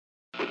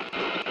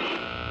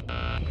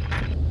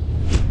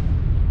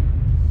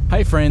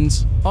Hey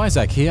friends,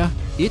 Isaac here.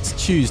 It's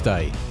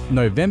Tuesday,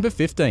 November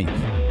 15th.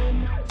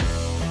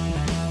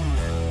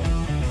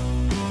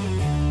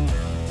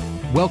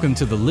 Welcome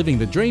to the Living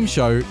the Dream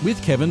Show with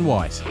Kevin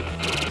White.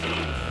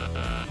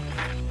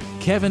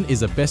 Kevin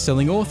is a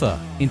best-selling author,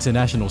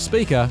 international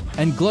speaker,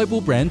 and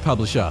global brand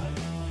publisher.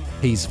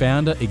 He's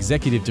founder,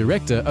 executive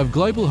director of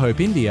Global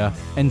Hope India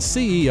and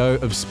CEO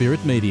of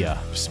Spirit Media.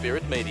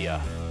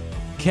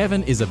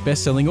 Kevin is a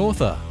best-selling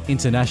author,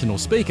 international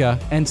speaker,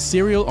 and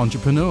serial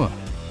entrepreneur.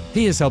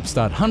 He has helped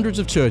start hundreds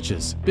of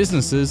churches,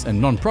 businesses, and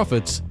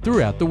non-profits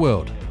throughout the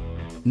world.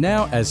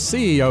 Now, as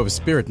CEO of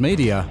Spirit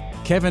Media,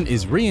 Kevin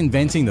is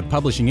reinventing the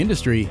publishing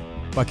industry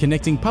by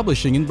connecting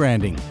publishing and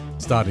branding,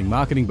 starting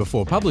marketing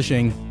before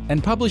publishing,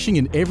 and publishing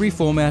in every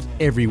format,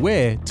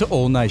 everywhere, to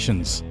all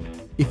nations.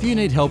 If you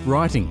need help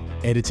writing,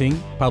 editing,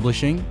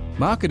 publishing,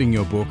 marketing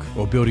your book,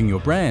 or building your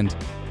brand,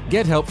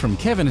 get help from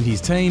Kevin and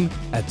his team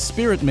at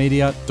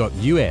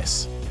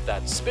spiritmedia.us.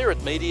 That's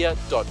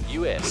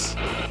spiritmedia.us.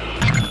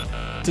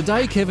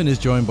 Today, Kevin is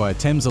joined by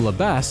Temzela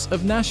Bass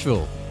of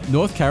Nashville,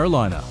 North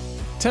Carolina.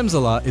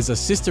 Temzela is a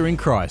sister in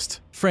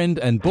Christ, friend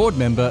and board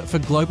member for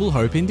Global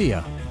Hope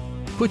India.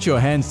 Put your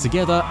hands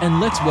together and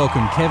let's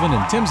welcome Kevin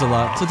and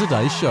Temzela to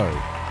today's show.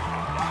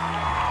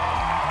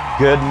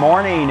 Good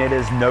morning. It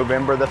is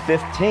November the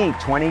 15th,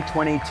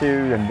 2022,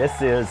 and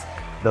this is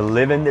the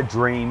Living the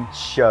Dream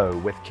Show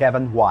with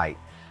Kevin White.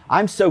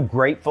 I'm so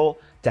grateful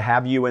to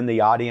have you in the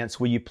audience.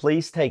 Will you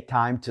please take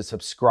time to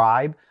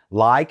subscribe,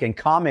 like, and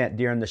comment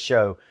during the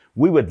show?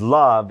 We would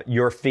love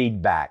your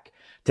feedback.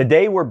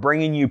 Today, we're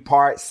bringing you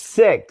part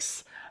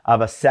 6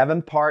 of a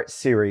 7-part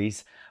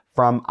series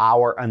from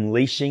our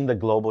Unleashing the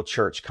Global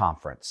Church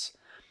conference.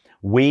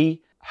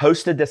 We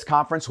hosted this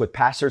conference with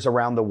pastors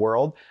around the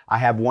world. I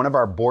have one of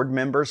our board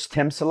members,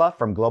 Temzela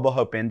from Global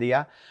Hope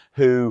India,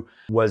 who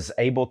was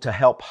able to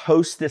help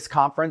host this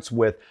conference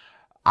with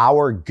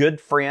our good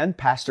friend,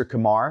 Pastor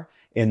Kumar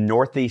in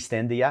Northeast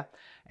India.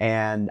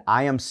 And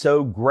I am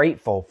so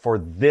grateful for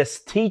this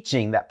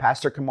teaching that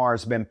Pastor Kumar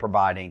has been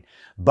providing.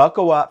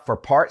 Buckle up for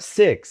part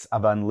 6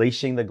 of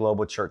Unleashing the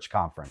Global Church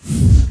conference.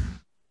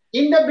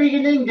 In the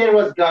beginning, there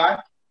was God.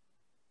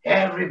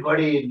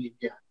 Everybody in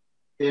India,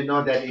 they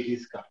know that it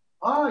is God.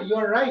 Oh,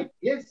 you're right.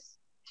 Yes.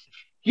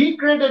 He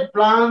created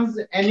plants,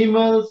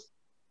 animals,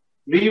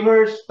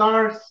 rivers,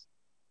 stars,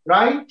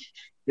 right?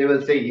 They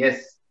will say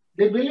yes.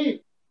 They believe.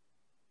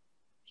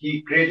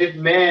 He created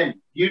man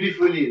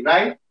beautifully,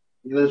 right?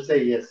 They will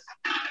say yes.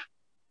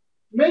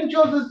 Man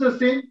chooses to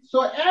sin,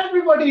 so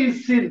everybody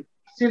is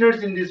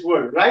sinners in this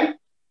world, right?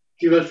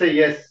 He will say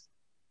yes.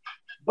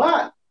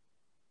 But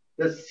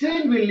the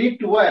sin will lead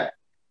to what?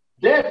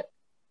 Death.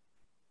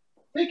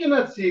 We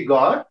cannot see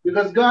God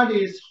because God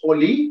is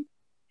holy.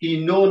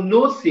 He knows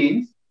no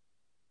sins.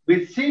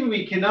 With sin,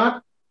 we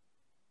cannot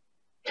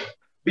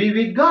be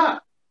with God.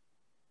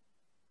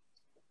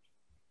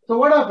 So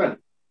what happened?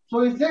 So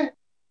it's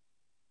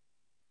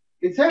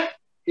a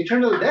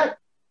eternal death.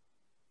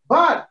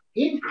 But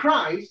in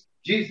Christ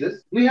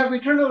Jesus, we have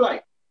eternal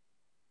life.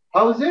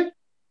 How is it?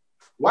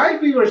 While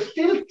we were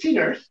still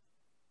sinners,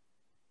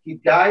 He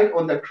died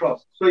on the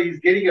cross. So He's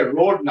getting a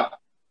road now.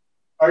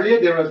 Earlier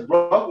there was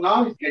road,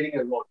 now He's getting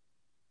a road.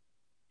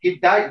 He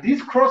died.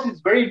 This cross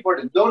is very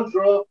important. Don't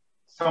draw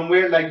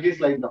somewhere like this,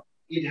 like no.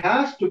 It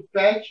has to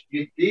patch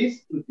with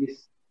this to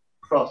this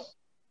cross.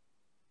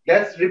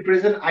 That's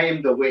represent I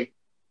am the way,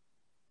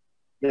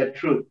 the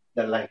truth,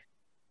 the life.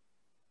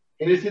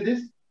 Can you see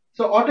this?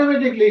 So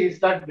automatically he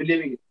starts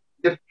believing it.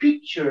 The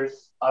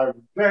pictures are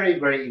very,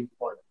 very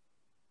important.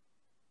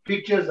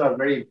 Pictures are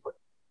very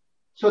important.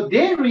 So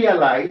they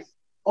realize,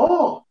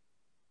 oh,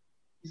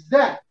 is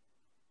that?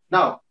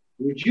 Now,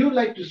 would you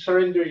like to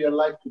surrender your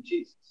life to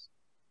Jesus?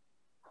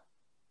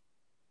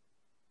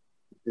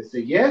 If they say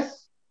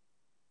yes,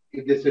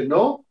 if they say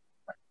no,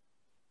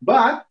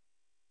 but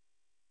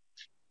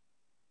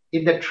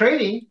in the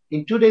training,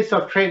 in 2 days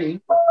of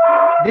training,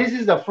 this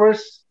is the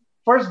first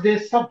day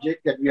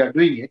subject that we are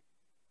doing it.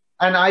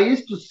 And I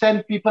used to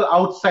send people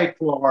outside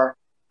for our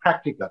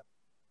practical.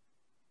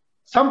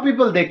 Some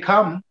people, they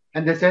come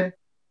and they said,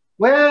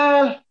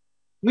 well,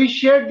 we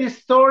shared this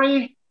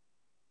story,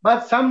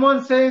 but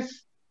someone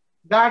says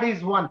God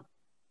is one.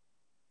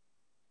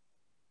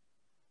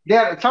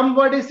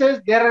 Somebody says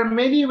there are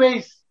many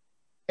ways.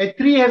 A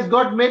tree has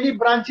got many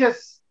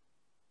branches,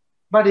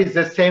 but it's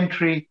the same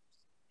tree.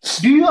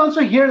 Do you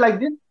also hear like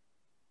this?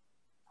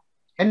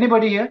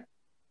 Anybody here?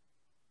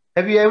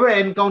 Have you ever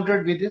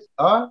encountered with this?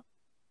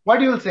 What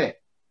do you say?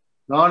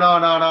 No,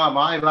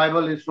 my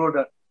Bible is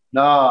true.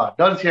 No,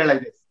 don't share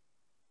like this.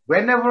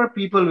 Whenever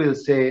people will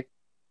say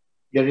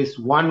there is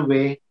one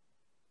way,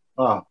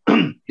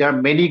 there are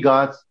many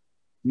gods,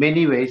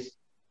 many ways,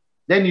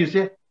 then you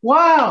say,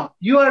 wow,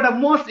 you are the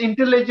most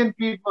intelligent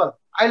people.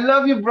 I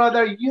love you,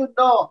 brother. You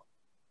know,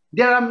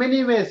 there are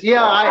many ways.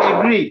 Yeah, I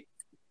agree.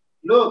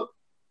 Look,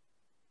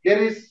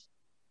 there is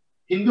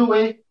Hindu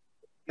way,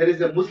 there is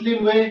a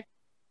Muslim way,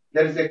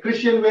 there is a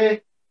Christian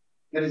way,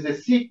 there is a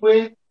Sikh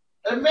way.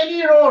 There are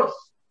many roads.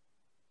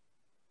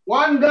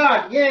 One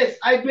God. Yes,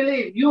 I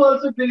believe. You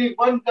also believe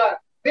one God.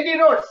 Many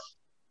roads.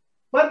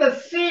 But the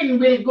sin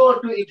will go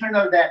to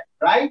eternal death,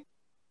 right?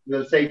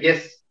 We'll say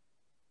yes.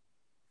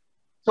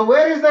 So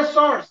where is the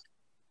source?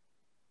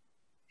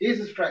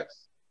 Jesus Christ.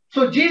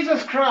 So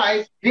Jesus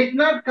Christ did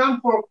not come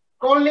for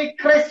only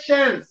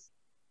Christians.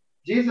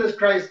 Jesus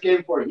Christ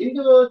came for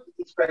Hindus.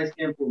 Jesus Christ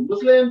came for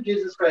Muslims.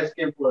 Jesus Christ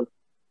came for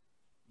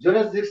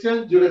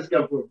jurisdictions. Jesus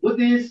came for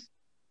Buddhists,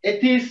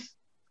 atheists.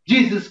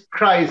 Jesus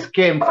Christ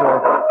came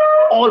for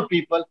all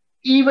people,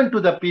 even to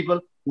the people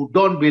who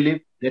don't believe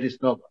there is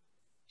no God.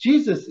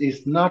 Jesus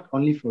is not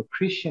only for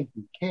Christians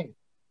who came.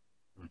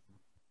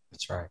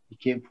 That's right. He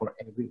came for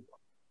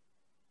everyone.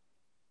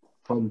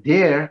 From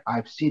there,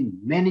 I've seen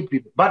many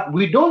people, but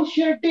we don't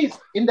share this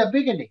in the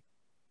beginning.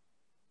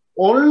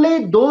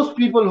 Only those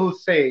people who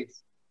say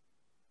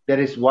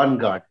there is one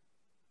God,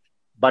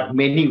 but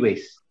many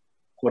ways.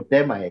 For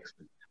them, I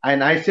explain.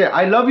 And I say,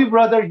 I love you,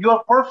 brother. You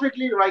are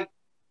perfectly right.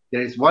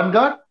 There is one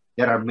God.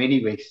 There are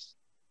many ways.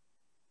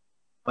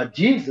 But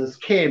Jesus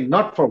came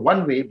not for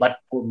one way, but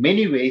for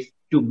many ways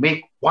to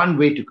make one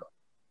way to God.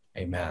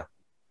 Amen.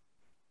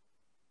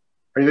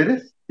 Are you with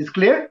this? It's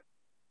clear?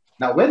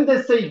 Now, when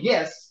they say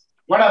yes,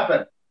 what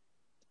happened?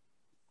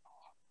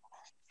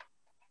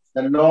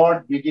 The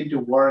Lord began to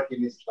work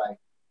in his life.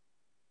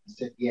 He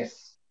said,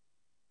 yes.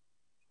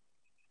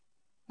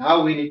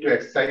 Now we need to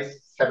exercise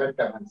 7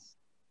 commandments.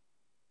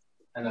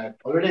 And I've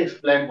already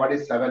explained what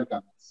is 7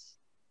 commandments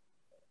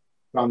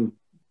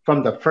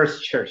from the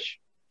first church,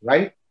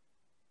 right?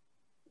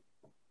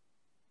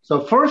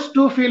 So first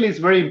 2 field is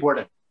very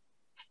important.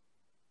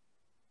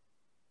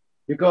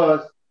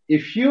 Because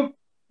if you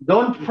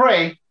don't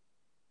pray,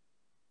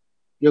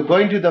 you're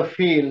going to the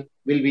field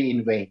will be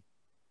in vain.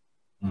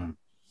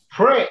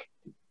 Pray.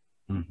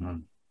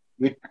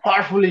 With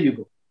powerfully you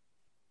go.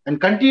 And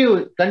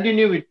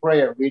continue with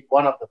prayer with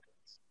one of the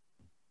friends.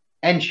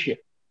 And share.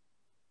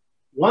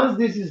 Once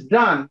this is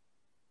done,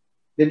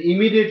 then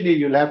immediately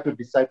you'll have to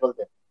disciple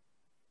them.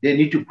 They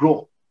need to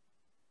grow.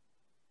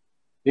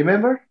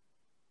 Remember?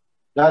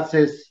 God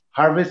says,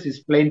 harvest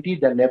is plenty,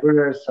 the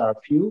laborers are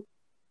few.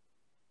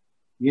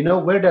 You know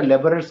where the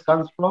laborers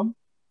comes from?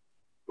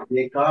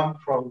 They come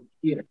from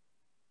here,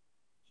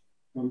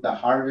 from the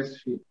harvest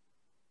field.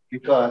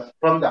 Because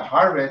from the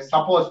harvest,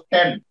 suppose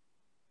 10,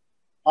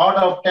 out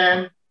of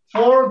 10,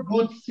 4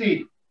 good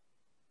seed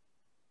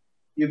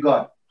you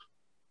got.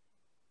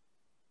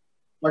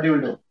 What you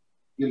will do?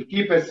 You'll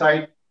keep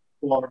aside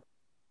for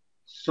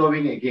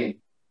sowing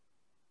again.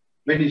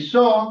 When you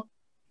sow,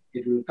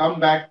 it will come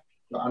back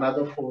to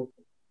another 4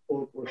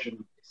 portion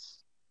of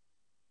this.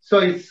 So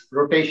it's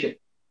rotation.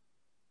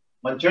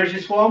 When church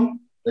is formed,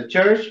 the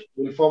church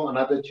will form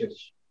another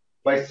church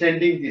by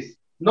sending this,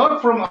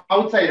 not from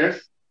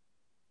outsiders,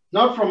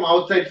 not from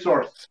outside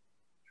source,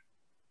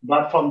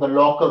 but from the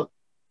local.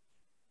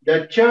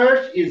 The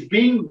church is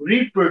being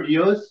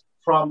reproduced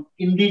from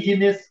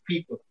indigenous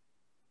people,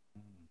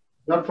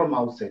 not from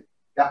outside.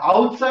 The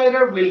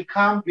outsider will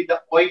come with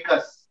the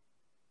oikos.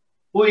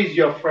 Who is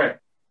your friend?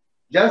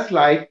 Just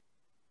like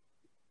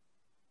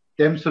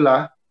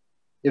Temsula,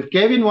 if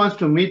Kevin wants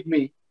to meet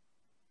me,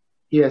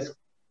 he has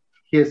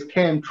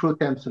came through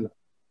Temsula.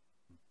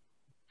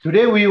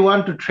 Today we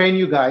want to train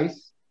you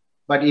guys,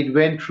 but it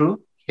went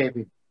through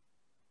Kevin.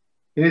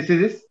 Can you see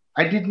this?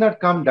 I did not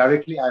come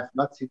directly. I have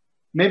not seen.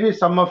 Maybe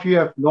some of you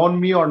have known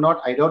me or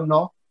not. I don't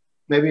know.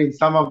 Maybe in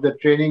some of the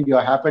training you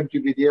happen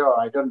to be there or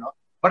I don't know.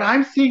 But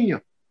I'm seeing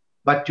you.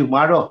 But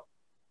tomorrow,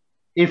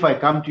 if I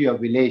come to your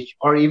village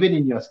or even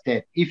in your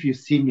state, if you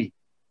see me,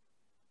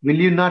 will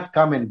you not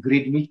come and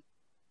greet me?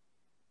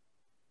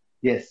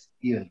 Yes,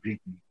 you will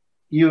greet me.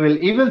 You will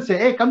even say,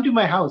 hey, come to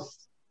my house.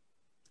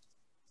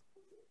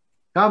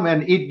 Come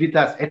and eat with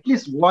us. At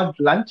least one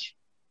lunch,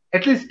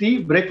 at least tea,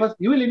 breakfast,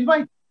 you will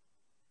invite.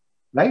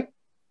 Right?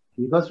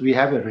 Because we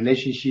have a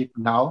relationship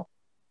now,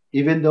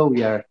 even though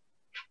we are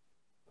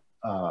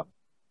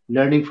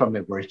learning from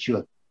a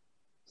virtual.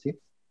 See?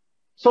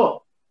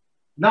 So,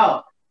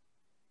 now,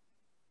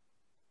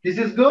 this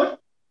is good.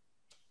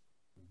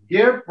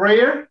 Here,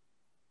 prayer,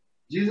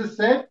 Jesus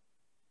said.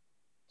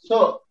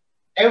 So,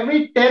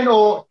 every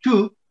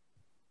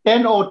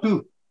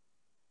 10:02,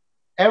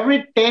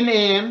 every 10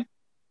 a.m.,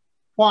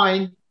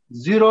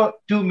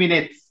 0.02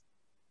 minutes,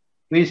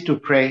 we used to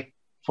pray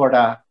for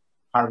the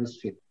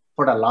harvest field,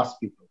 for the last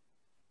people.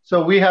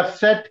 So we have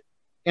set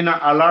in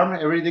our alarm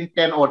everything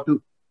 10:02.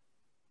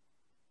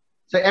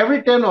 So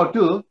every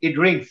 10:02, it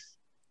rings.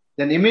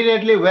 Then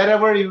immediately,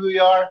 wherever we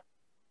are,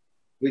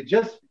 we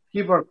just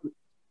keep our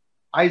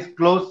eyes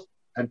closed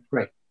and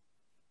pray.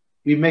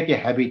 We make a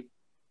habit.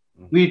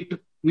 We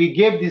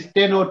gave this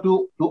 10:02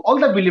 to all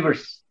the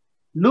believers.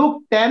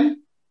 Luke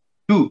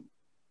 10:2.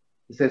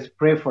 It says,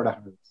 pray for the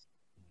harvest.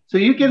 So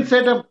you can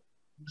set up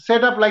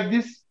like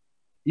this.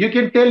 You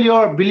can tell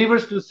your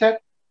believers to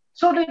set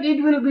so that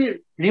it will be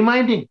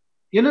reminding.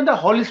 You know, the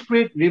Holy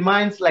Spirit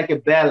reminds like a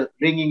bell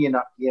ringing in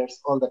our ears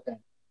all the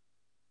time.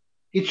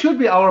 It should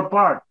be our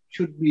part,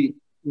 should be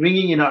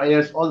ringing in our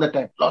ears all the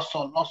time. Lost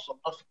soul, lost soul,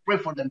 lost soul. Pray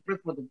for them, pray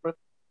for them, pray.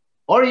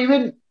 Or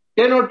even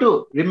 10 or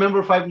 2.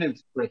 Remember 5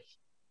 names, pray.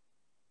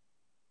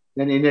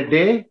 Then in a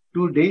day,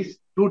 2 days,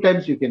 2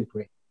 times you can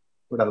pray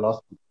for the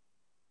lost people.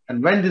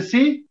 And when they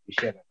see, you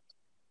share it.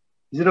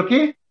 Is it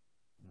okay?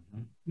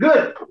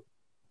 Good.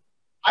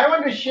 I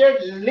want to share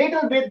a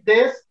little bit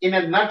this in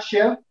a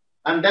nutshell,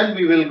 and then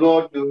we will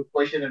go to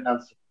question and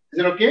answer. Is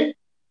it okay?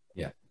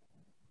 Yeah.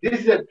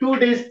 This is a 2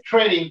 days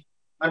training.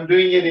 I'm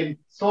doing it in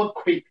so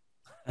quick.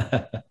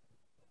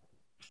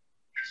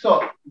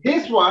 So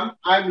this one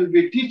I will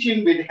be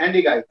teaching with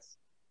handy guides.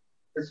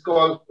 It's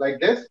called like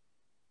this.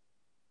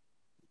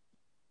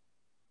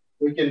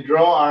 We can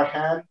draw our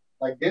hand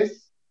like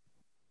this.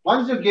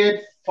 Once you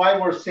get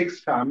 5 or 6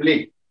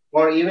 family,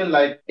 or even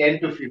like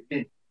 10 to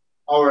 15,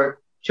 our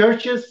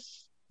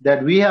churches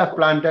that we have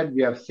planted,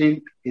 we have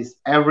seen is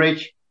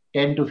average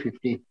 10 to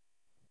 15.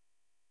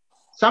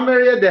 Some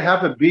area they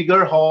have a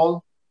bigger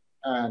hall,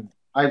 and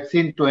I've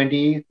seen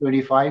 20,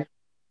 25.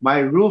 My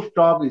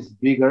rooftop is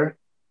bigger,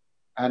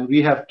 and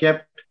we have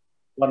kept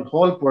one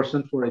whole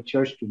person for a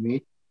church to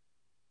meet.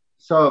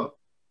 So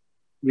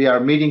we are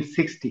meeting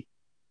 60.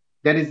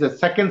 That is the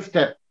second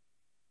step,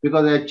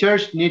 because a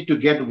church need to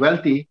get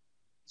wealthy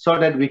so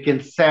that we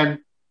can send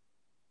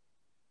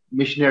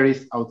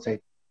missionaries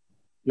outside.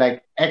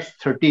 Like Acts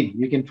 13,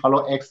 you can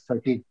follow Acts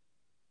 13.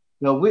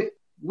 Now we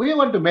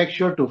want to make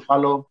sure to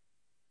follow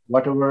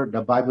whatever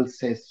the Bible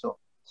says so.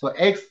 So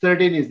Acts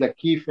 13 is the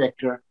key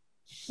factor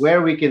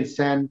where we can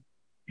send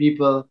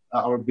people,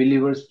 our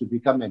believers, to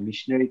become a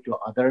missionary to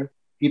other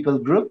people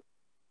group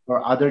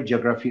or other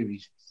geography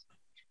regions.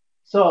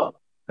 So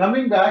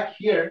coming back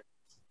here,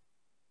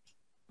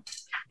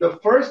 the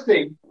first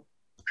thing,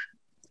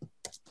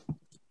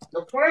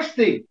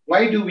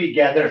 why do we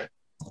gather?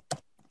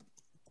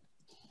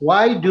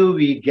 Why do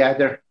we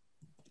gather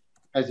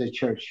as a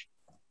church?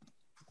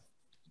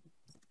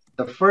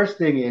 The first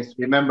thing is,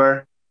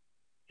 remember,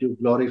 to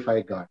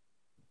glorify God.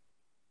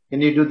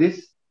 Can you do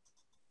this?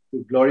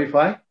 To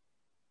glorify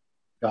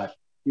God.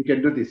 You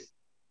can do this.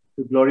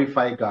 To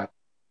glorify God.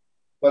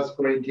 1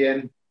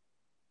 Corinthians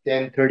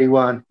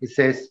 10:31, it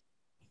says,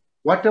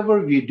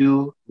 whatever we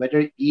do,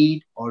 whether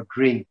eat or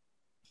drink,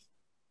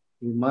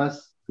 we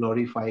must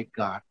glorify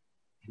God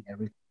in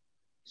everything.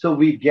 So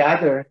we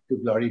gather to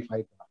glorify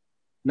God.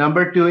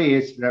 Number 2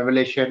 is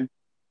Revelation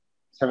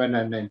 7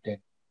 and 10.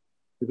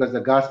 Because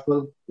the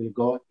gospel will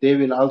go, they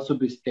will also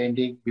be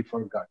standing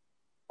before God,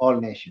 all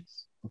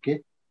nations.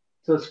 Okay?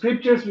 So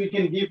scriptures we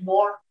can give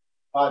more,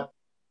 but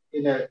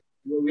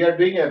we are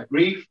doing a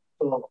brief,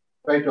 so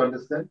try to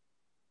understand.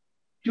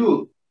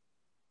 2,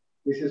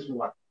 this is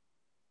 1.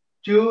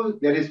 2,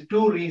 there is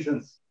 2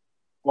 reasons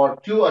or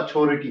 2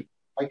 authority.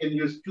 I can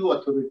use 2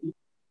 authority.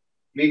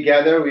 We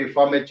gather, we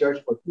form a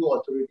church for 2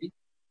 authority.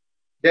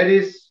 There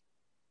is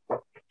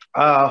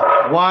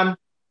 1,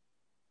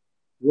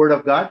 Word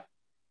of God.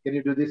 Can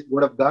you do this?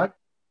 Word of God.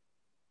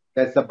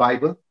 That's the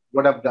Bible,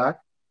 Word of God.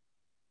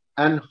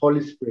 And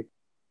Holy Spirit.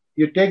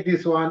 You take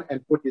this one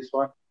and put this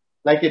one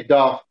like a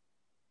dove,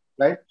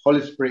 right?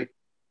 Holy Spirit.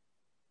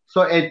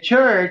 So a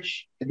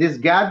church, this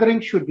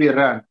gathering should be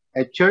run.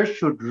 A church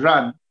should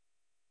run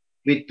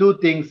with 2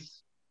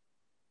 things.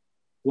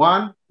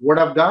 1, Word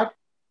of God.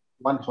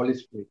 1, Holy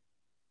Spirit.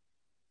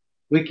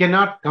 We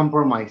cannot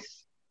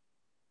compromise.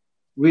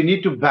 We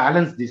need to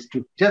balance these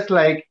 2. Just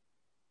like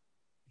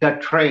the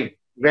train,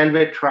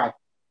 railway track.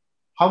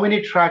 How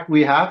many track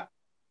we have?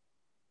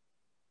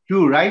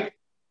 2, right?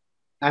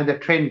 And the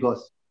train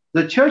goes.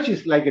 The church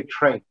is like a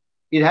train.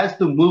 It has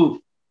to move,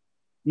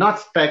 not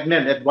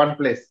stagnant at one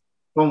place.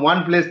 From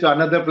one place to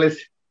another place,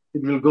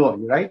 it will go,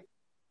 right?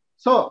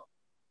 So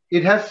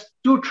it has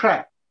 2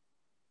 tracks.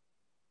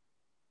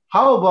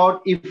 How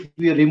about if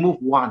we remove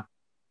 1?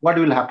 What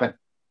will happen?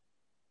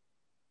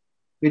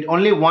 With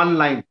only 1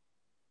 line,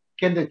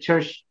 can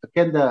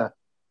the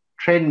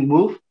train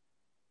move?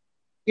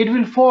 It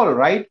will fall,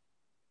 right?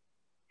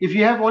 If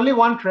you have only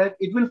 1 track,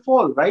 it will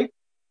fall, right?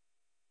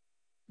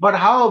 But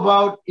how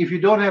about if you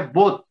don't have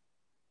both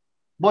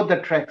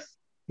the tracks?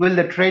 Will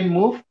the train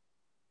move?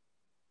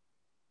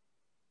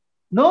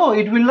 No,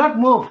 it will not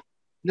move.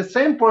 The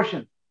same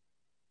portion.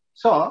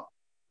 So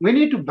we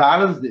need to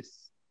balance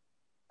this.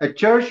 A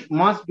church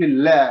must be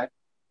led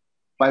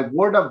by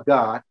Word of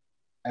God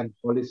and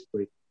Holy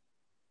Spirit.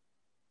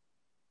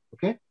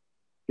 Okay?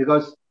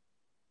 Because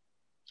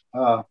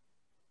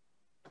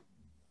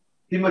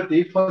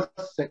Timothy,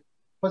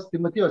 First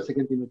Timothy or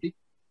 2 Timothy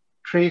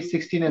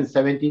 3:16 and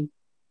 17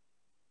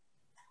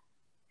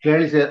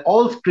 clearly says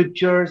all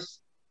scriptures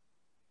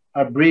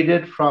are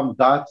breathed from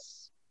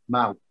God's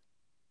mouth,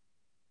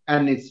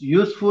 and it's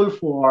useful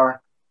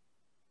for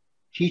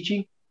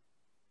teaching,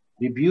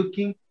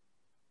 rebuking,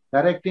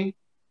 correcting,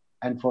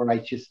 and for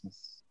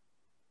righteousness.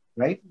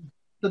 Right?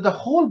 So the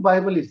whole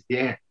Bible is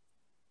there.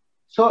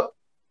 So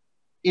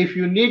if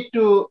you need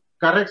to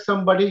correct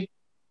somebody,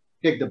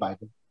 take the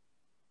Bible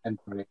and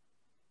correct.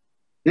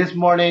 This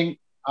morning,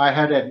 I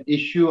had an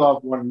issue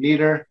of one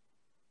leader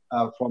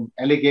from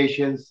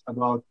allegations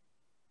about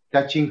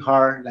touching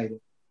her.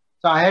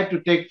 So I had to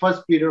take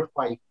 1 Peter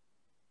 5,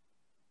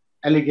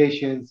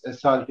 allegations,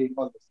 assaulting,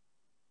 all this.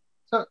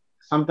 So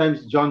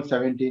sometimes John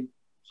 17.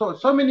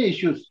 So many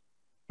issues.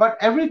 But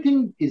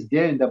everything is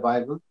there in the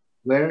Bible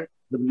where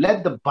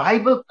let the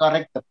Bible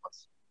correct the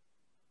person.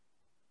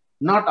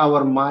 Not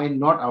our mind,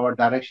 not our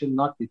direction,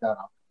 not with our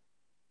outcome.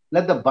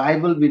 Let the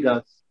Bible be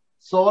the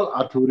sole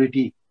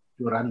authority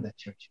to run the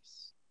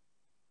churches.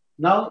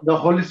 Now, the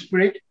Holy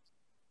Spirit,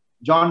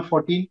 John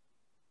 14,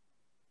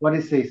 what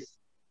it says,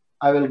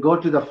 I will go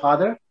to the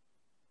Father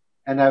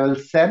and I will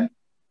send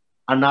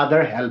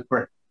another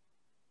helper,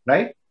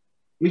 right?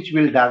 Which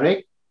will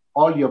direct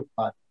all your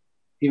path.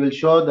 He will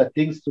show the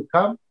things to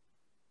come.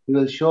 He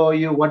will show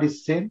you what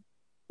is sin.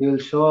 He will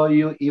show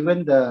you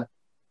even the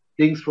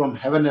things from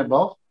heaven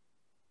above.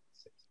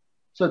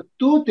 So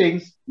two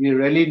things we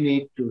really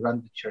need to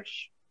run the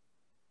church.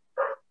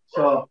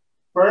 So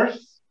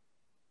first,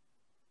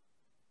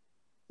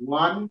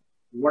 one,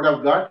 Word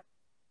of God.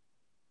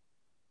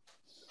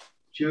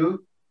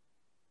 Two,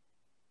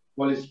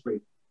 Holy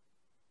Spirit.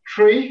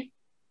 Three,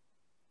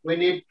 we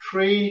need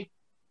three,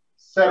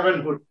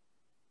 servanthood.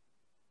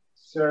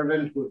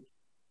 Servanthood.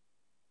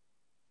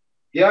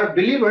 They are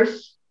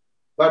believers,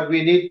 but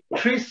we need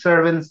three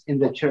servants in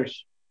the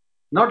church,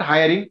 not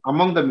hiring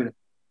among the men.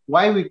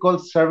 Why we call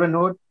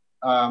servanthood?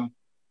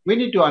 We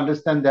need to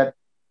understand that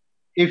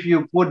if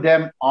you put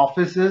them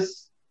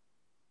offices,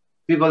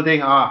 people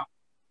think,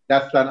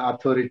 that's an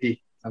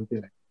authority, something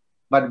like that.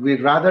 But we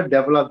rather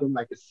develop them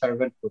like a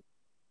servanthood.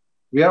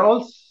 We are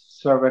all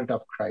servant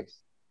of Christ.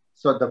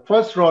 So the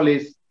first role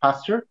is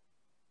pastor.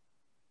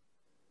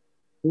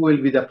 Who will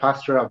be the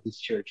pastor of this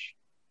church?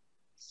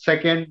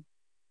 Second,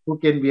 who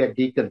can be a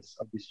deacons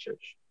of this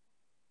church?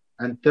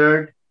 And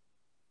third,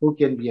 who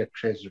can be a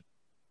treasurer?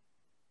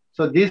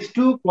 So these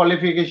two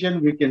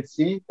qualifications we can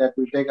see that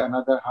will take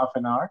another half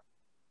an hour.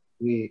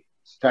 We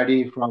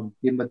study from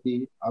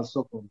Timothy,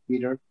 also from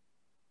Peter.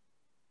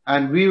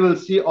 And we will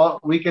see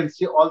we can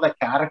see all the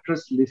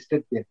characters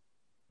listed there.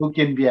 Who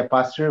can be a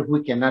pastor,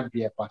 who cannot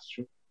be a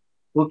pastor,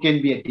 who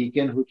can be a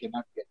deacon, who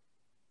cannot be.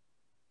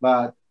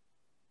 But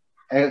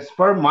as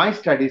per my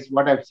studies,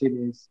 what I've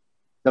seen is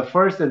the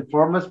first and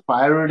foremost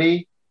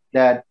priority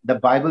that the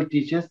Bible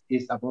teaches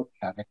is about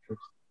character.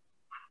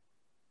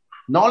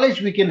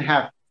 Knowledge we can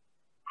have,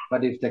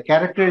 but if the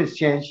character is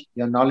changed,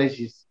 your knowledge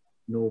is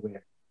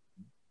nowhere.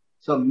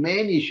 So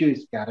main issue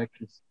is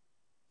characters,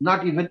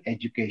 not even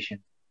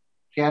education.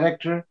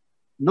 Character,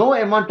 no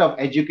amount of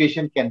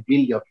education can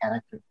build your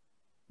character,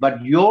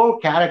 but your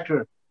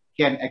character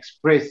can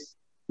express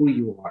who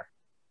you are.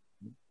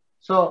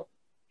 So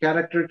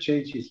character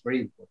change is very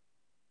important.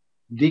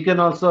 Deacon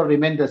also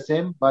remain the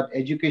same, but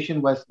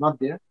education was not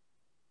there.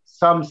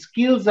 Some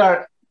skills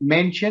are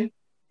mentioned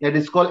that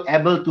is called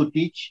able to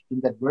teach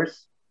in that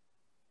verse,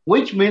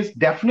 which means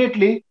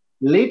definitely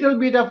little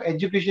bit of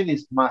education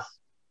is must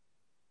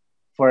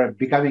for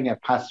becoming a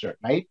pastor,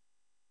 right?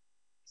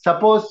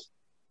 Suppose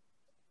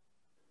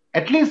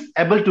at least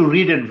able to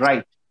read and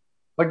write.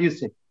 What do you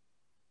say?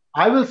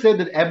 I will say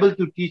that able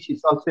to teach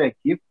is also a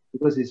gift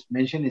because it's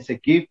mentioned it's a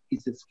gift,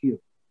 it's a skill.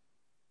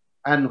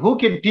 And who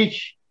can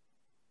teach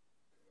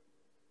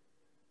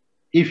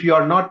if you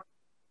are not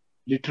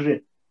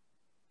literate?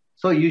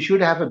 So you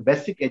should have a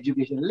basic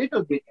education, a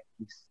little bit at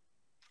least.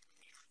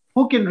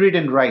 Who can read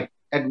and write?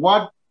 At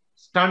what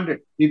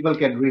standard people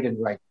can read and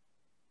write?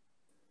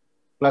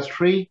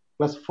 +3,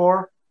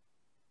 +4,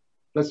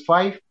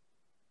 +5?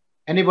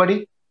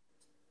 Anybody?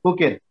 Who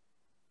can?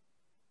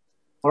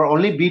 Or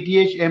only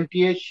BTH,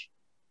 MTH?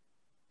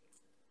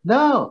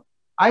 No,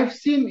 I've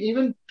seen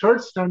even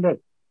third standard.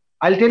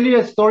 I'll tell you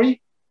a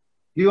story.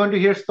 Do you want to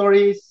hear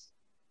stories?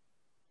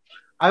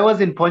 I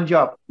was in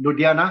Punjab,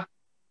 Ludhiana,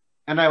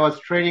 and I was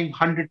training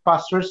 100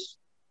 pastors.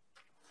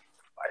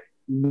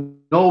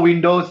 No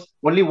windows,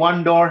 only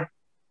one door.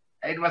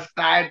 It was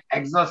tired,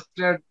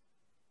 exhausted,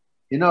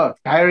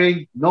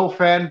 tiring, no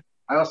fan.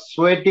 I was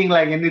sweating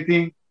like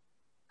anything.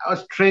 I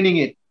was training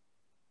it.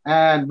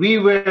 And we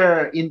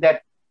were in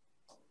that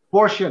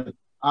portion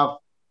of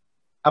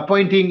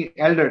appointing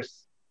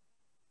elders.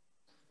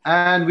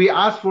 And we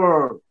asked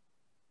for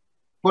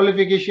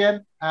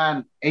qualification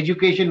and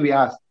education we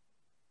asked.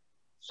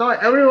 So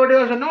everybody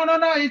was, no,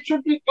 it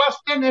should be class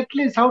 10 at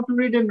least, how to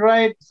read and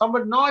write.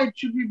 Somebody, no, it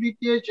should be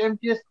BTH,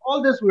 MTS,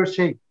 all this we're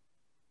saying.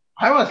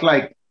 I was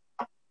like,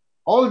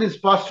 all these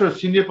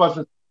pastors, senior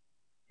pastors,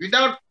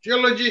 without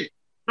theology,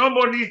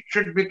 nobody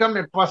should become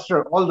a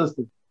pastor, all those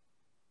things.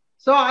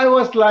 So I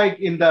was like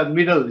in the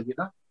middle,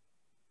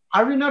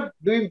 Are we not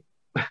doing,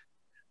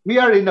 we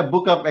are in the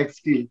book of Acts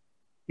still.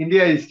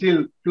 India is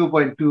still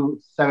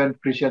 2.27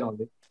 Christian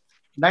only.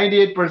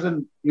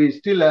 98% we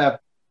still have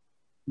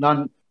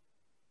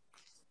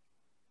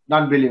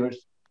non-believers.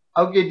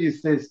 How can you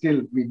say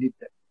still we need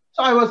that?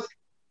 So I was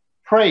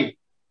praying.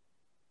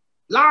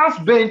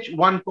 Last bench,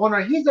 one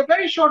corner, he's a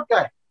very short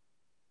guy.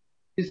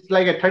 He's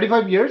like a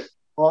 35 years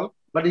old,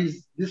 but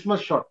he's this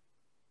much short.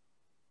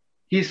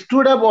 He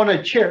stood up on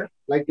a chair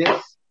like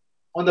this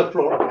on the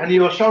floor and he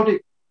was shouting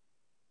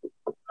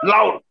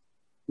loud.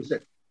 He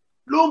said,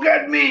 look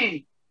at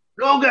me,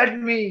 look at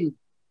me,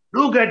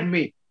 look at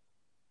me.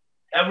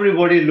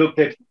 Everybody looked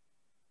at him.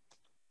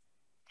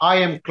 I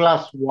am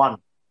class 1.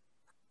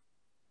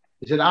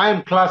 He said, I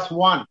am class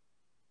 1.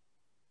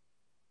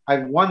 I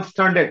once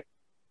started,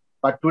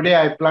 but today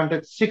I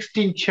planted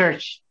 16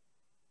 church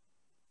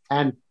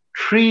and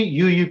 3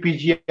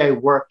 UUPG I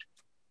worked.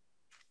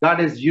 God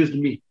has used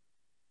me.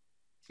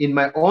 In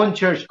my own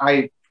church,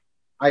 I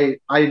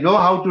know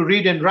how to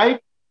read and write.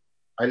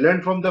 I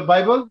learned from the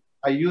Bible.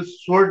 I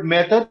use sword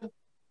method.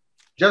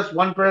 Just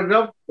one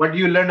paragraph. What do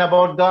you learn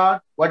about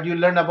God? What do you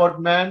learn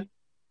about man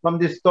from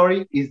this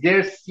story? Is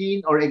there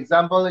scene or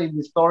example in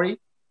the story?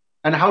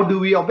 And how do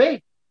we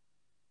obey?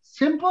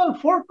 Simple,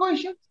 4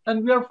 questions,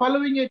 and we are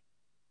following it.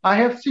 I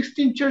have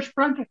 16 church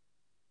planted.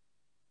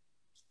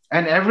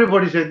 And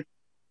everybody said,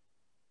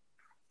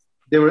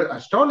 they were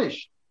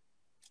astonished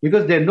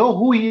because they know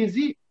who he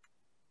is.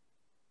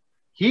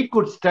 He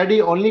could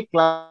study only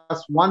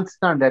class 1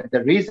 standard.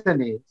 The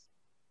reason is,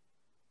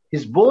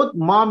 his both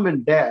mom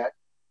and dad,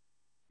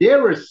 they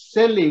were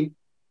selling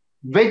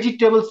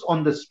vegetables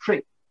on the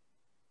street.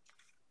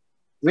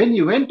 When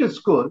he went to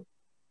school,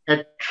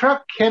 a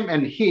truck came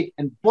and hit,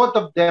 and both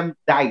of them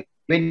died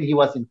when he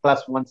was in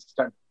class 1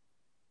 standard.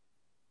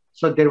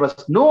 So there was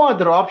no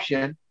other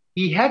option.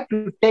 He had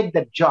to take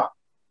that job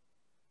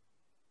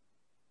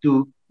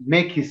to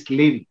make his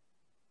living.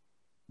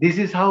 This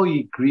is how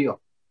he grew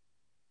up.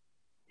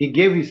 He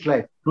gave his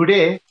life.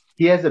 Today,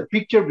 he has a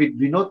picture with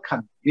Vinod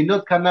Khanna.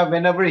 Vinod Khanna,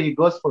 whenever he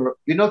goes for,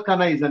 Vinod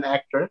Khanna is an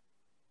actor.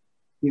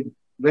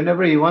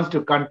 Whenever he wants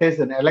to contest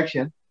an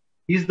election,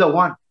 he's the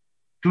one.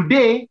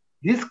 Today,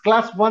 this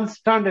class 1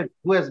 standard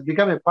who has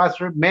become a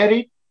pastor,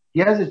 married,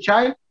 he has a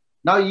child.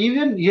 Now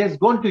even he has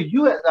gone to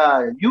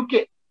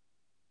UK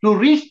to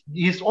reach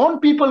his own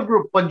people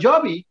group,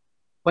 Punjabis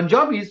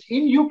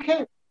in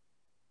UK.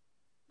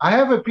 I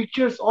have a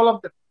pictures, all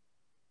of them.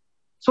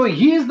 So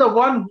he is the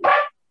one who,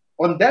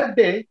 on that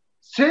day,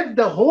 saved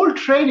the whole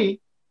training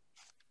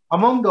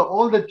among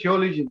all the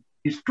theologians.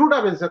 He stood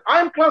up and said,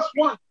 I am class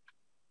 1.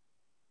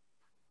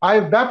 I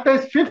have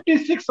baptized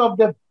 56 of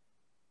them.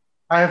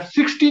 I have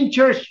 16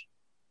 church.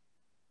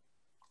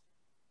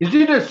 Is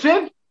it a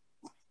sin?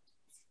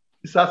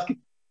 He's asking.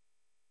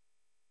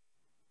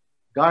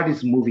 God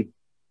is moving.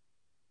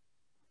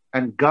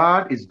 And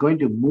God is going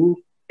to move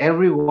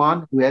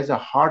everyone who has a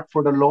heart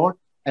for the Lord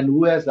and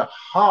who has a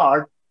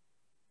heart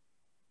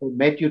for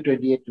Matthew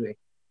 28:8.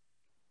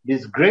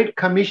 This Great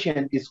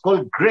Commission is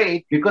called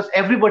great because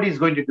everybody is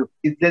going to do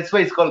it. That's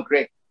why it's called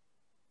great.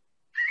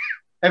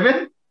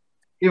 Amen?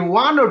 If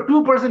 1 or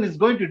 2% is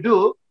going to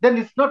do, then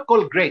it's not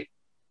called great.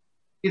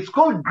 It's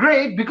called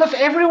great because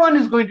everyone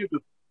is going to do,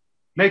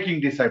 making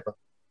disciples.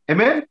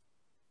 Amen?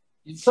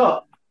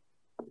 So,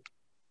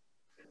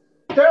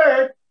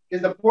 third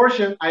is the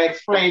portion I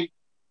explained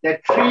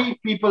that 3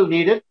 people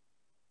needed,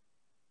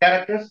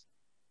 characters.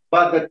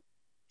 But the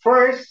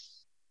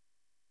first,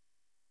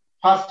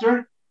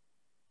 pastor.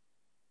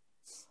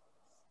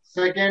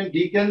 Second,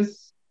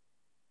 deacons.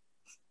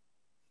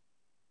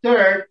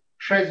 Third,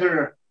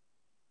 treasurer.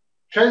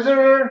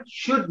 Treasurer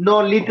should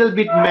know little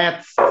bit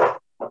maths.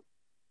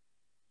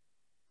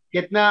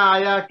 Kitna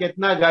aaya,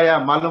 kitna gaya,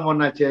 malum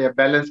hona chahiye,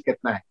 balance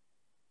kitna hai,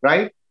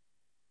 right?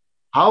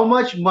 How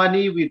much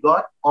money we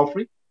got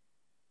offering?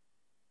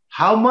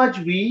 How much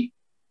we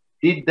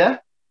did the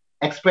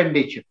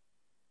expenditure?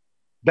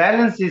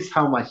 Balance is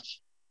how much?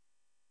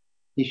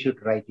 He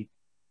should write it.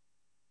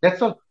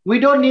 That's all. We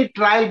don't need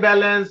trial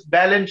balance,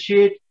 balance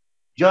sheet,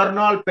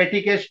 journal,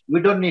 petty cash.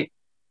 We don't need.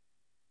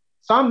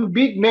 Some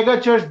big mega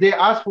church, they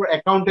ask for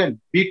accountant,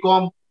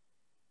 BCom,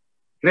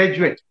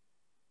 graduate.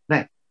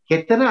 Nahin,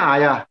 kitna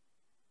aaya,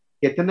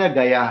 kitna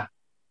gaya,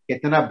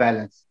 kitna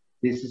balance.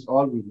 This is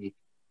all we need.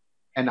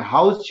 And a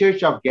house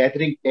church of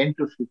gathering 10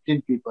 to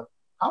 15 people,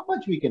 how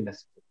much we can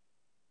estimate?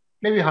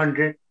 Maybe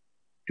 100,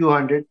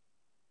 200.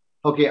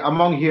 Okay,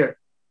 among here,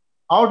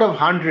 out of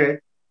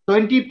 100,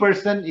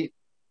 20%,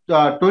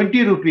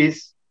 20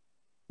 rupees,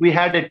 we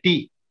had a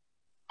tea.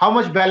 How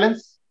much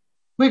balance?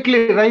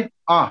 Quickly, right?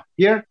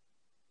 Here.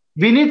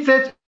 Vinit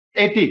says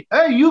 80.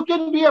 Hey, you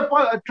can be a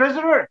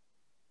treasurer.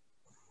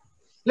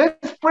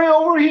 Let's pray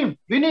over him.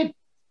 Vinit,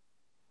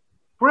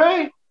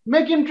 pray,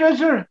 make him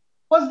treasurer.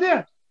 What's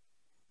there?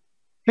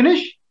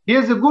 Finish. He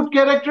has a good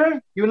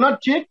character. He will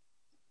not cheat.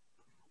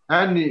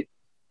 And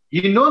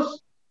he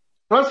knows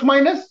plus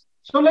minus.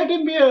 So let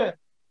him be a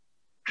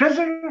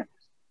treasurer.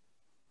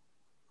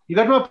 You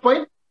got my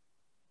point?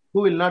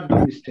 Who will not do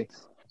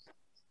mistakes.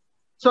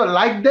 So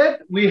like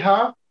that, we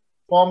have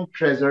formed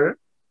treasurer.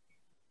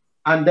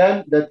 And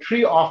then the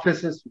 3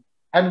 offices.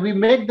 And we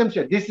make them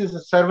sure. This is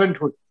a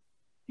servanthood.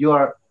 You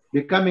are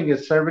becoming a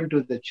servant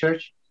to the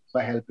church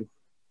by helping.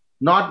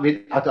 Not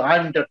with, I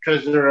am the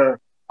treasurer.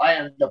 I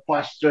am the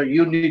pastor.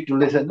 You need to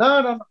listen.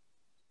 No.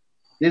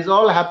 This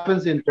all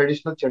happens in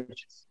traditional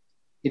churches.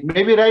 It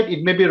may be right,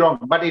 it may be wrong,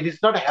 but it is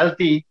not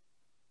healthy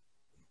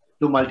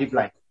to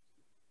multiply.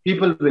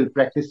 People will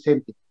practice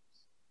same thing.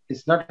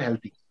 It's not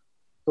healthy.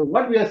 So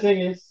what we are saying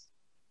is,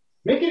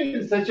 make it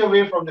in such a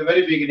way from the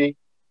very beginning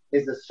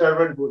is the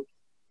servanthood.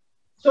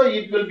 So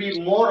it will be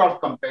more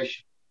of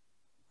compassion.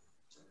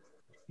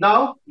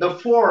 Now, the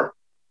 4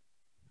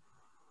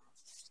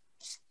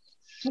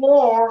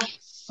 4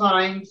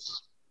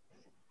 signs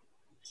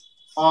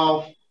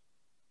of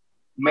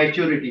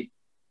maturity.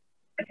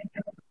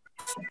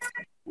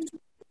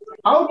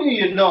 How do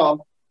you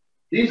know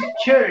this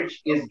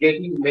church is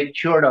getting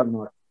matured or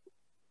not?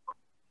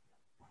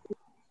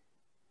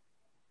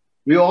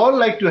 We all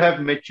like to have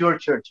mature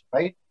church,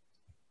 right?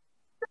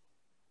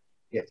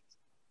 Yes.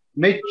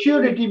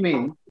 Maturity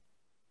means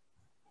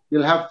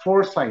you'll have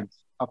 4 signs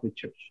of a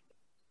church.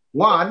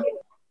 1,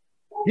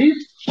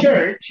 this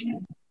church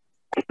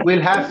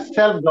will have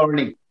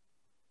self-governing.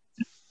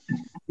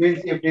 Means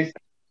if it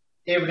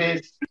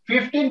is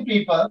 15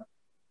 people,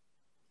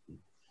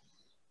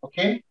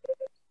 okay,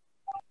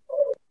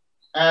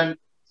 and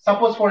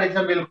suppose, for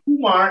example,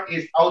 Kumar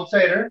is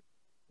outsider,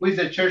 who is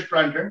a church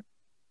planter,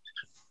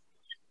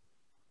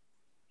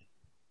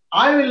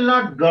 I will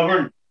not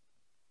govern.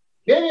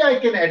 Maybe I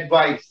can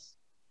advise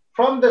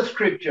from the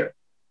scripture,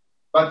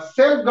 but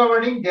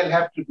self-governing, they'll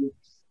have to do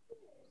this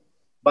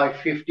by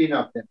 15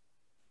 of them.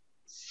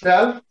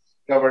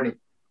 Self-governing.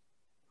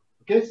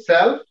 Okay,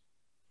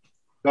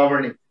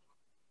 self-governing.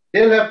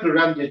 They'll have to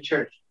run their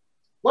church.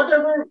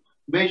 Whatever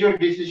major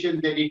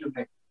decision they need to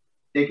make,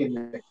 they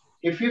can make.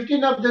 If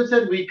 15 of them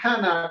said, we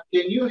cannot,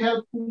 can you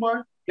help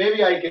Kumar?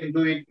 Maybe I can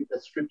do it with the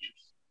scriptures.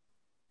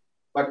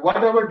 But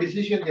whatever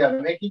decision they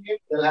are making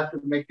it, they'll have to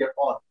make their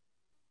own.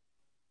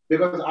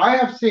 Because I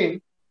have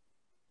seen,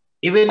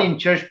 even in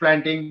church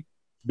planting,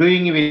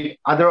 doing it with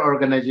other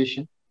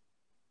organizations,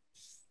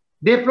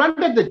 they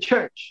planted the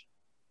church,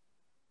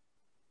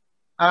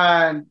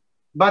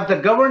 but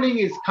the governing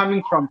is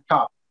coming from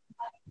top.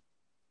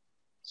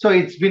 So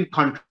it's been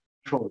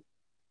controlled.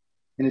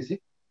 You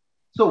see?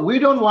 So we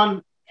don't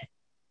want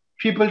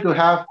people to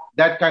have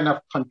that kind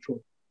of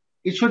control.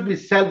 It should be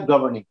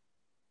self-governing.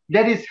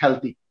 That is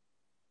healthy.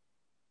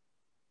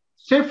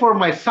 Say for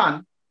my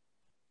son,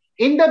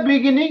 in the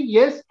beginning,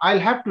 yes, I'll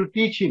have to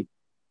teach him.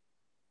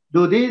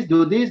 Do this,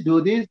 do this,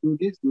 do this, do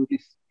this, do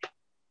this.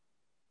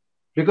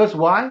 Because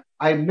why?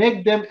 I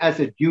make them as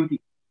a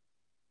duty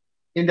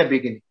in the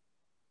beginning.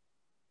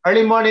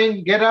 Early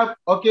morning, get up,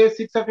 okay,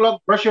 6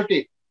 o'clock, brush your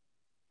teeth.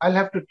 I'll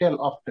have to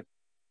tell often.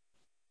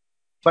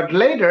 But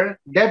later,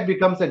 that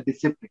becomes a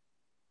discipline.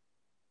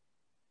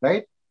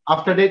 Right?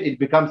 After that, it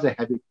becomes a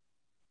habit.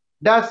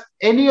 Does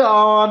any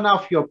one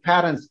of your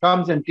parents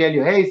comes and tell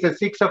you, hey, it's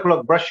 6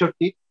 o'clock, brush your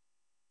teeth?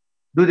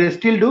 Do they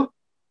still do?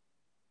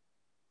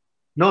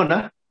 No,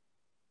 no.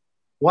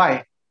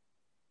 Why?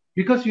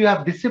 Because you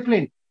have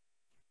discipline.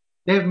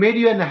 They have made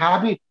you a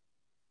habit.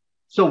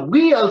 So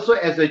we also,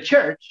 as a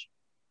church,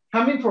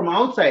 coming from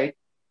outside,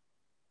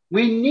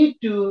 we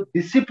need to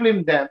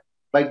discipline them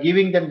by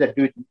giving them the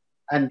duty.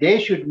 And they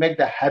should make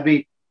the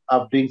habit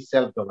of doing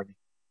self-governing.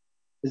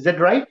 Is that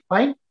right?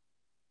 Fine?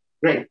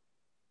 Great.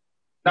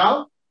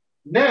 Now,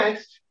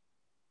 next,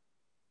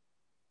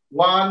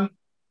 1,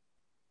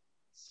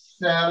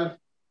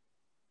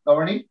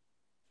 self-governing.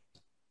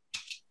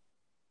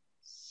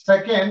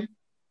 Second,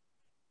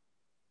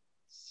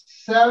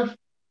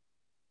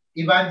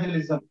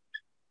 self-evangelism.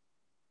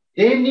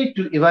 They need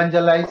to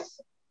evangelize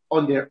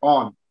on their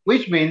own,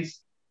 which means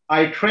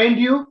I trained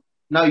you,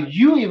 now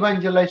you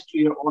evangelize to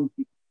your own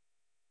people.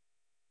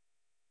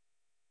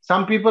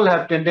 Some people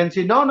have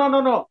tendency,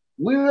 no.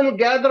 We will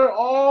gather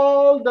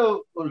all the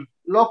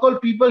local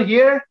people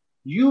here.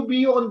 You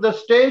be on the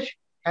stage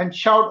and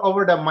shout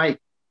over the mic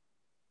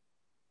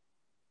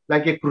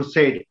like a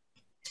crusade.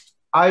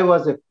 I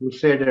was a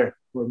crusader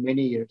for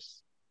many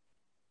years.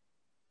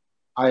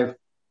 I've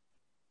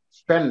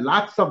spent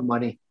lots of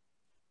money,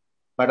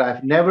 but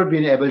I've never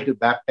been able to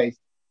baptize.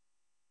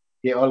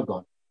 They're all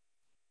gone.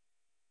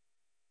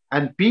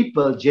 And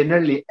people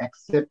generally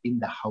accept in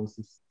the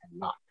houses a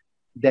lot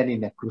than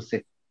in a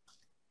crusade.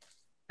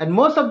 And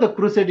most of the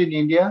crusade in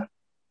India,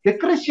 the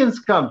Christians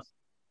come.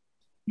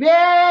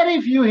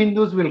 Very few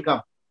Hindus will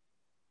come.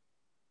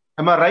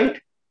 Am I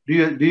right? Do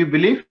you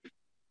believe?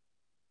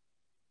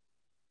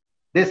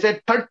 They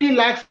said 30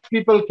 lakhs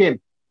people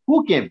came.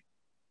 Who came?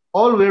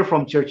 All were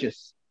from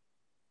churches.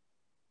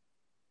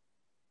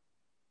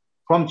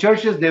 From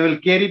churches, they will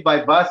carry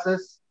by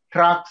buses,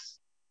 trucks.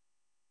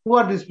 Who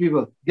are these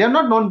people? They are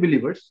not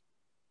non-believers.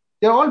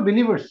 They are all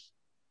believers.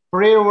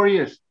 Prayer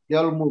warriors. They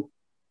all move.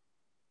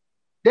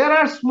 There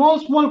are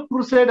small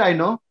crusade, I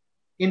know.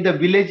 In the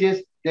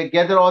villages, they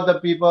gather all the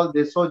people.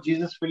 They saw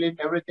Jesus film,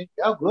 everything.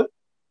 They are good.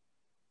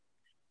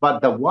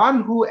 But the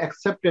one who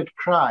accepted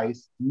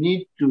Christ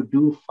need to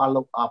do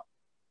follow-up.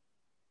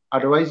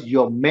 Otherwise,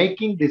 your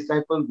making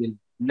disciple will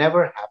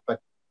never happen.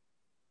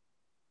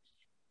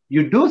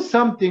 You do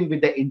something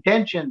with the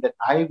intention that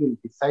I will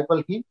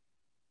disciple him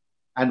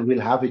and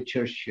we'll have a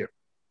church here.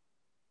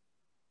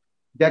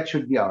 That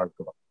should be our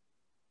goal.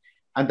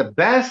 And the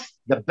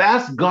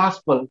best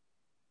gospel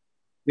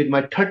with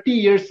my 30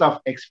 years of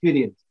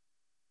experience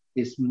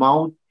is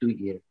mouth to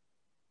ear.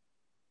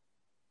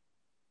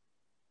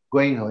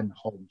 Going on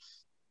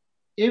homes.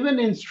 Even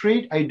in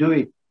street, I do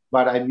it,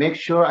 but I make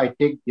sure I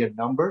take their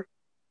number.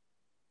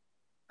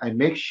 I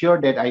make sure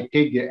that I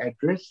take their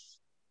address.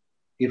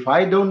 If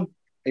I don't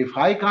If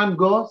I can't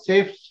go,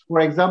 say, for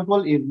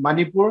example, in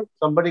Manipur,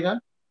 somebody can,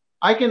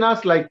 I can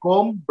ask like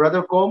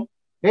Brother Com,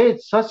 hey,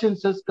 such and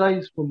such guy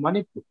is from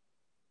Manipur.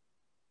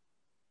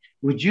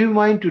 Would you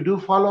mind to do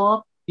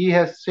follow-up? He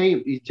has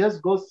saved. He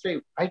just goes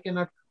saved. I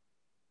cannot.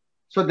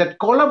 So that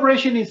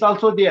collaboration is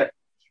also there.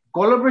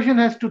 Collaboration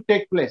has to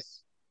take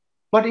place.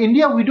 But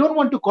India, we don't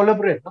want to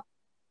collaborate. No?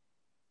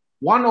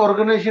 One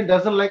organization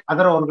doesn't like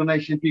other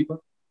organization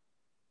people.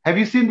 Have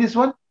you seen this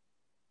one?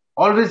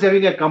 Always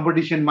having a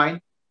competition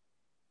mind.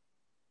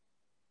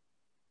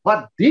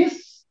 But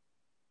this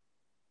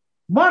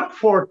Mark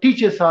 4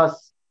 teaches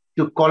us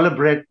to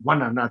collaborate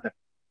one another.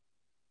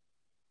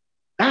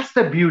 That's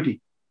the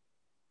beauty.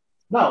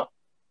 Now,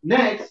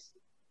 next,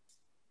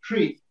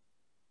 3,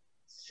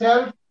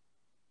 self-support.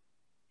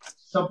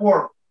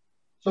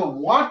 So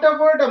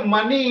whatever the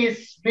money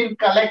is being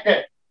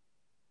collected,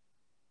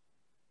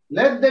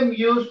 let them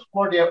use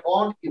for their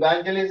own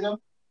evangelism,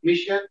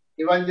 mission,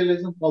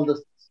 evangelism, all those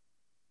things.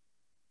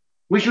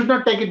 We should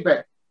not take it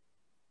back.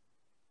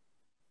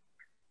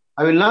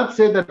 I will not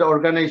say that the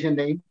organization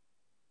name,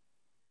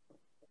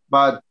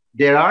 but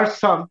there are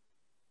some,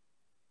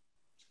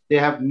 they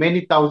have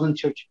many thousand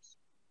churches.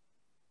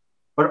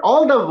 But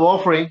all the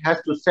offering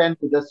has to send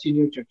to the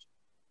senior churches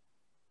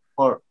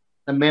or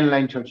the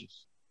mainline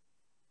churches.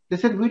 They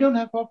said, we don't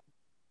have offering.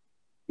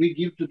 We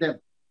give to them.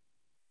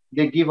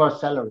 They give our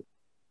salary.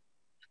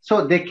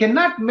 So they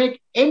cannot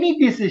make any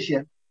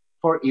decision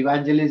for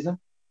evangelism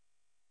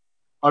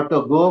or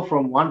to go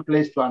from one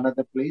place to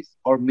another place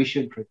or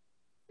mission trip.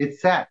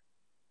 It's sad.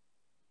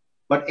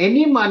 But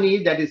any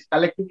money that is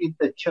collected in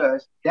the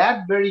church,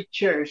 that very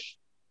church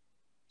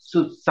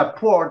should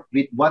support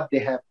with what they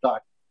have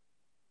taught.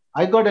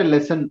 I got a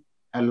lesson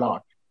a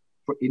lot.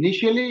 For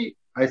initially,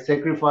 I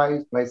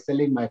sacrificed by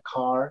selling my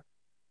car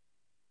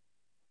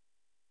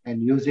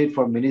and use it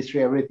for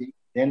ministry, everything.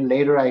 Then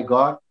later I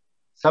got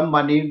some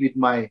money with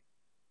my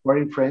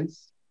foreign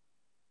friends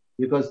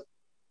because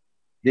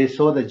they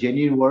saw the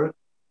genuine work.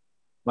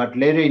 But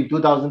later in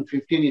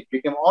 2015, it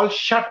became all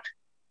shut.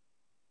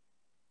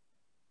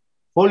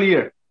 Whole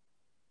year.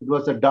 It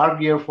was a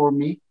dark year for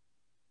me.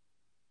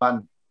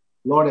 But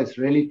Lord has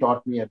really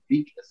taught me a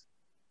big lesson.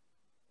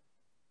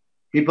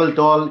 People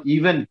told,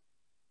 even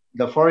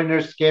the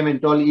foreigners came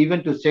and told,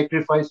 even to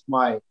sacrifice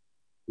my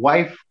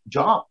wife's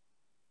job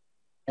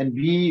and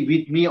be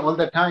with me all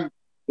the time,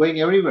 going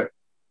everywhere.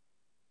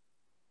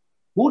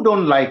 Who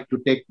don't like to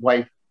take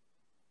wife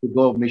to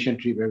go mission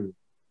trip everywhere?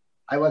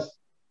 I was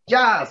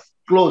just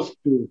close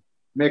to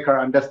make her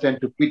understand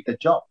to quit the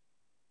job.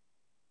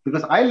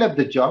 Because I love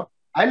the job,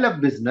 I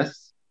love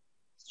business,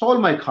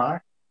 sold my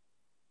car,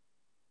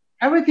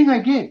 everything I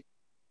gave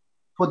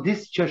for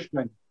this church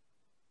money.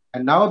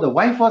 And now the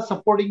wife was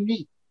supporting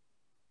me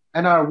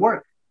and our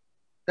work.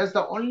 That's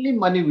the only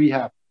money we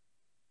have.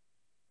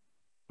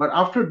 But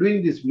after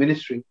doing this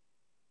ministry,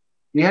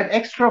 we had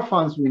extra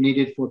funds we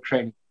needed for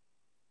training.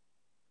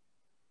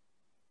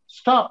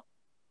 Stop.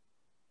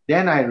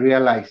 Then I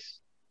realized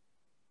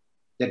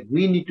that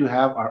we need to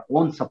have our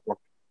own support.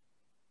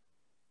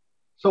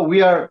 So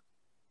we are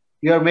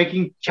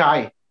making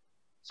chai,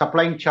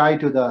 supplying chai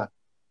to the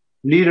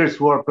leaders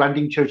who are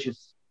planting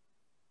churches.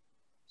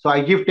 So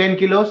I give 10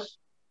 kilos.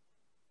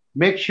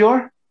 Make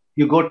sure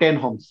you go 10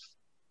 homes.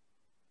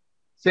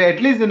 So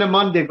at least in a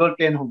month, they go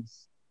 10 homes.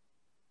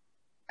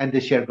 And they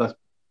share gospel.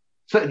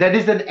 So that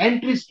is an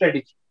entry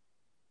strategy.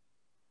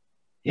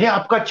 Hey,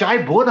 aapka chai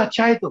bahut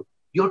acha hai to.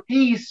 Your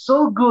tea is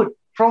so good.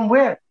 From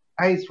where?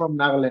 I is from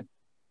Nagaland.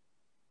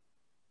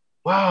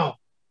 Wow.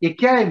 Ye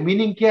kya hai?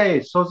 Meaning kya hai?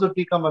 Sozo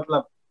tea ka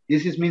matlab.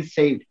 This is means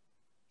saved.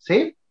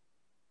 Saved?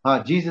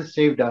 Jesus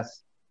saved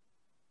us.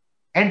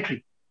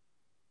 Entry.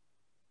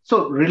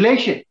 So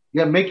relation.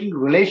 We are making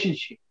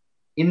relationship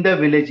in the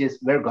villages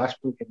where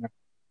gospel cannot.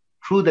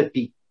 Through the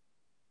tea.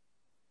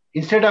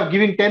 Instead of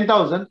giving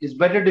 10,000, it's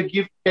better to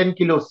give 10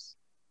 kilos.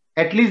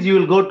 At least you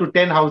will go to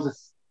 10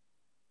 houses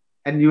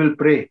and you will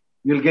pray.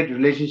 You will get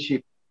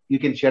relationship. You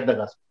can share the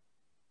gospel.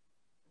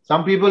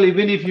 Some people,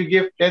 even if you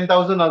give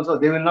 10,000 also,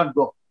 they will not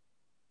go.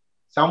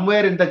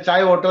 Somewhere in the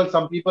chai hotel,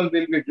 some people will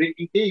be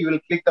drinking tea. You will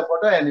click the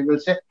photo and you will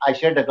say, I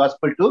shared the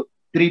gospel to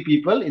 3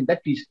 people in the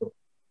tea store.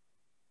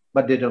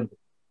 But they don't go.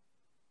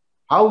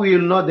 How we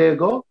will know they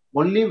go?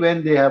 Only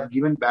when they have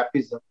given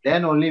baptism.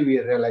 Then only we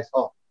realize,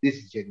 oh, this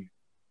is genuine.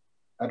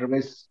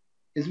 Otherwise,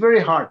 it's very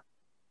hard.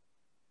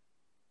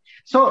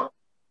 So,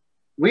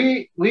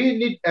 we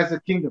need as a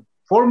kingdom.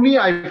 For me,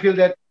 I feel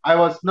that I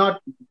was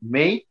not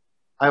made.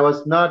 I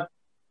was not,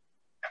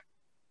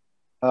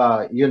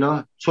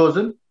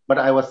 chosen, but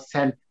I was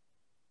sent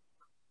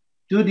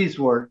to this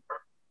world,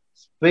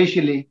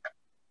 especially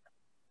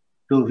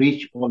to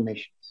reach all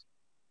nations.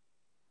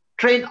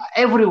 Train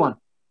everyone.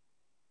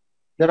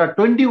 There are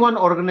 21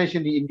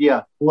 organizations in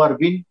India who are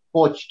being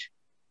coached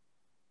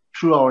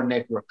through our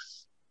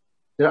networks.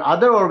 There are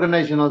other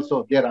organizations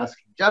also, they are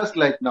asking, just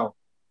like now,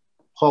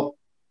 Hope,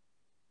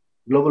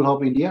 Global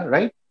Hope India,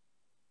 right?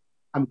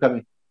 I'm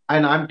coming.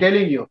 And I'm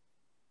telling you,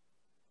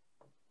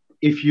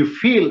 if you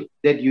feel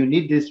that you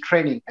need this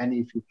training and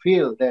if you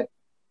feel that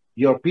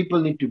Your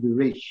people need to be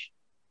rich.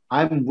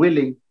 I'm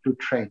willing to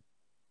train.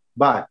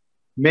 But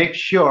make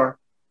sure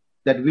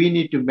that we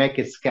need to make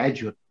a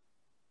schedule.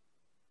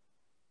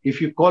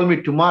 If you call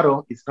me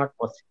tomorrow, it's not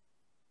possible.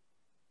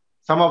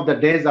 Some of the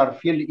days are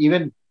filled,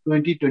 even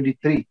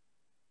 2023.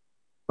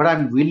 But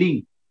I'm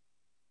willing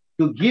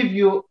to give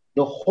you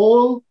the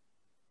whole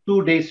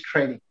 2 days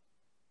training.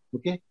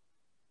 Okay?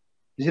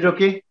 Is it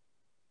okay?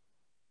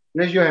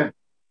 Raise your hand.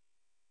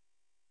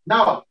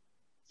 Now,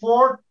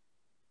 for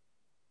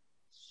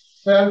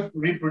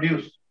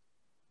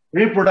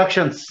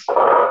self-reproductions.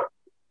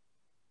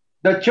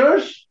 The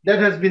church that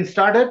has been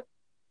started,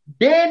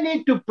 they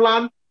need to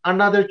plant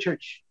another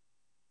church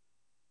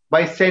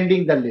by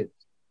sending the leaves.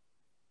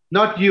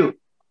 Not you.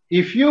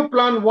 If you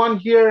plant one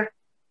here,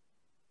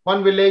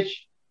 one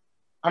village,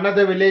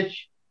 another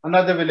village,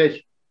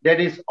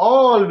 that is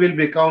all will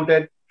be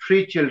counted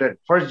 3 children,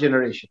 first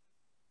generation.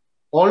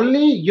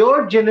 Only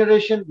your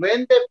generation,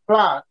 when they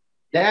plant,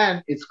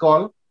 then it's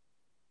called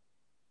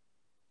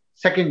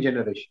second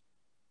generation.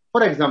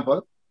 For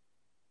example,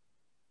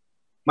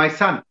 my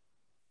son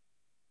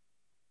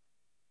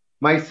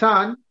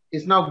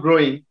is now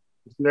growing,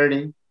 he's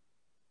learning.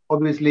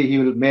 Obviously, he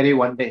will marry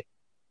one day,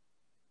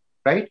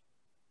 right?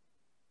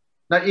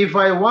 Now, if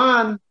I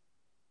want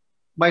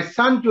my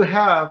son to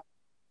have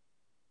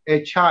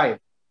a child,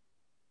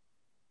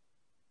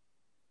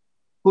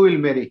 who will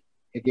marry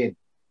again?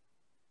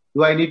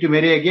 Do I need to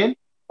marry again,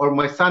 or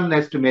my son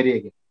has to marry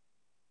again?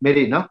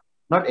 Marry, no?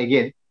 Not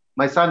again.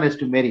 My son has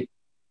to marry,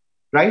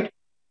 right?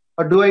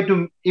 Or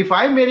if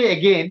I marry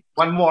again,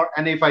 one more,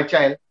 and if I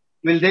child,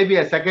 will there be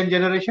a second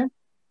generation?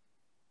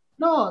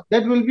 No,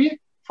 that will be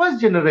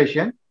first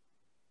generation,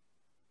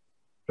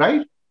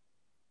 right?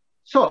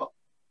 So,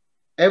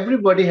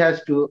 everybody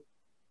has to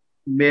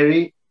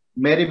marry.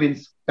 Marry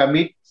means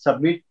commit,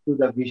 submit to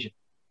the vision.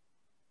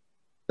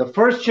 The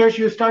first church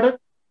you started,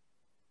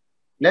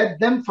 let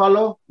them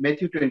follow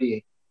Matthew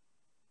 28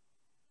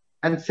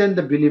 and send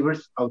the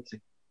believers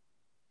outside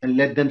and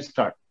let them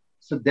start.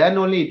 So then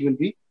only it will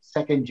be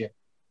second gen,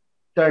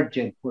 third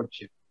gen, fourth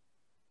gen.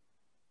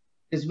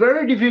 It's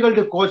very difficult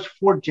to coach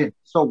fourth gen.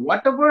 So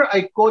whatever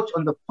I coach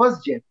on the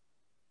first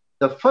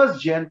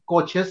gen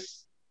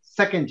coaches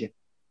second gen.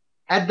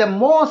 At the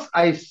most,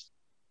 I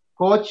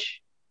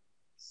coach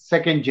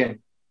second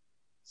gen.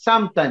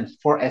 Sometimes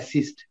for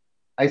assist.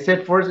 I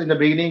said first in the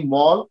beginning,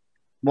 model,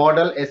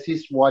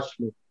 assist, watch,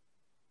 lead.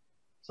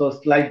 So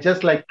it's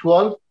just like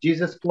 12,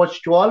 Jesus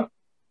coached 12,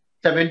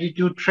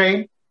 72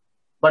 trained,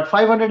 but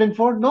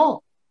 504,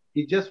 no.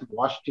 He just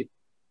washed it.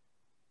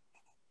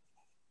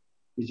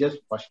 He just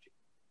washed it.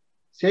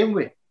 Same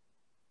way.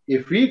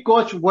 If we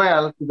coach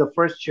well to the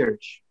first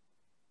church,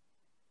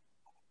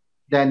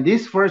 then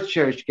this first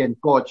church can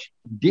coach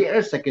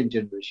their second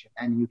generation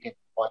and you can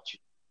watch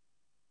it.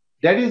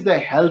 That is the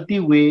healthy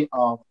way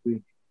of doing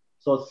it.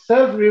 So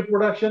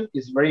self-reproduction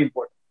is very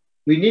important.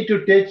 We need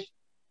to teach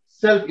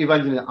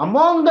self-evangelism.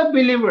 Among the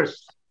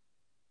believers,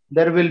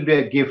 there will be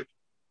a gift.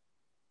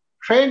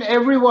 Train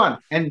everyone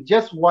and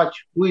just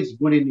watch who is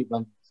good in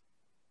evangelism.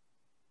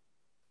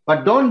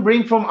 But don't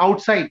bring from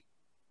outside.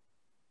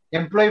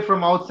 Employ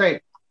from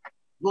outside.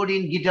 Good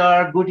in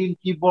guitar, good in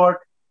keyboard.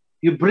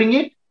 You bring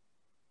it.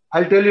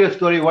 I'll tell you a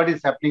story what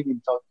is happening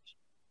in South Asia.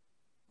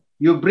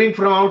 You bring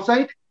from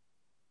outside.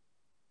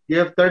 You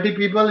have 30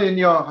 people in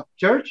your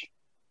church.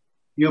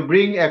 You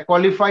bring a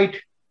qualified.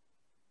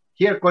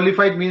 Here,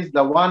 qualified means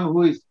the one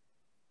who is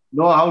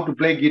know how to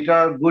play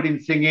guitar, good in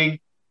singing,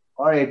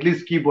 or at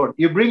least keyboard.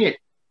 You bring it.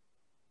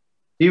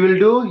 He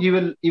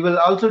will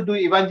also do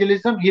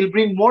evangelism. He'll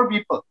bring more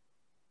people.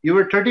 You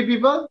were 30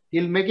 people,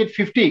 he'll make it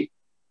 50.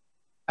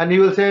 And he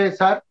will say,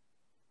 sir,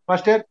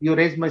 pastor, you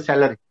raise my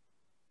salary.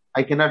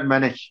 I cannot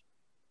manage.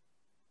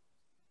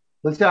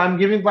 He'll say, I'm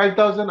giving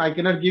 5,000. I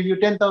cannot give you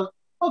 10,000.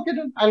 Okay,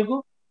 then I'll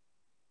go.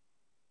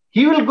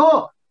 He will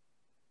go.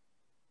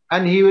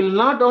 And he will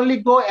not only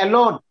go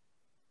alone.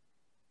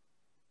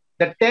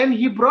 The 10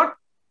 he brought,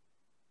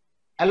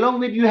 along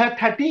with you have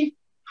 30,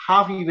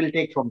 half he will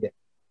take from there.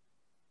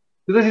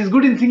 Because he's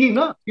good in singing,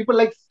 no?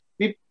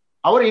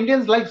 Our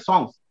Indians like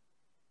songs.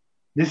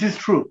 This is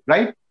true,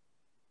 right?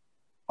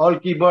 All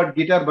keyboard,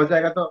 guitar,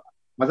 bajayega to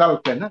maza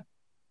lagta hai na?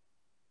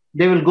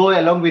 They will go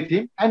along with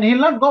him and he'll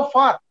not go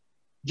far.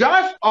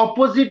 Just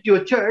opposite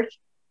your church,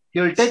 he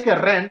will take a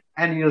rent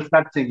and he will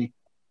start singing.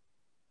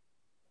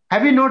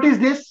 Have you noticed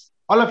this,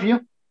 all of you?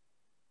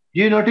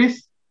 Do you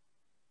notice?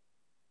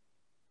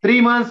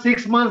 3 months,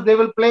 6 months, they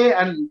will play,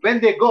 and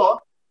when they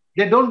go,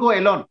 they don't go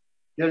alone.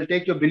 They will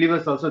take your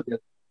believers also there.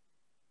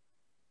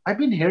 I've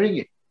been hearing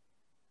it.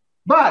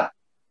 But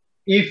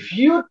if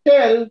you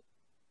tell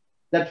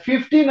that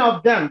 15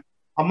 of them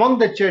among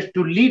the church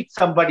to lead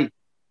somebody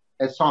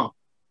a song,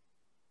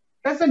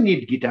 doesn't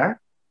need guitar,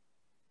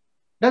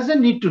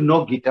 doesn't need to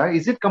know guitar.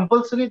 Is it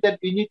compulsory that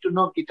we need to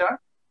know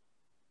guitar?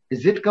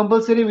 Is it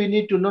compulsory we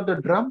need to know the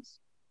drums?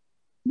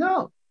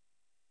 No.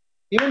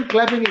 Even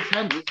clapping his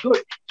hands is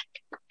good.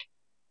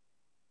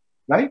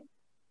 Right?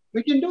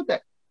 We can do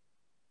that.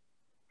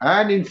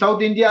 And in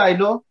South India, I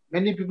know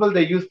many people,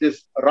 they use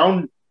this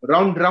round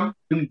round drum.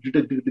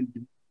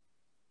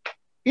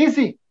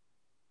 Easy.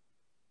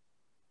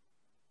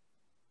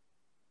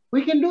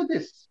 We can do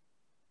this.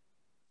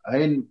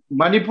 In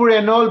Manipur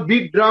and all,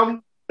 big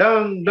drum,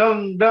 dung,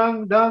 dung,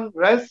 dung, dung,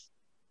 rest.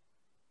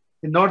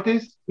 In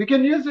Northeast, we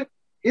can use it.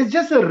 It's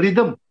just a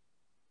rhythm.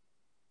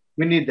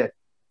 We need that.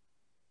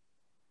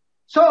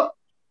 So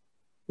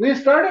we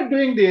started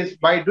doing this.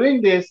 By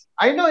doing this,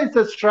 I know it's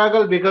a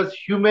struggle because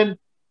human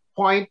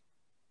point,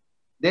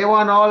 they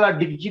want all a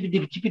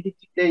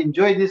they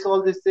enjoy this,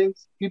 all these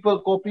things.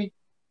 People copy.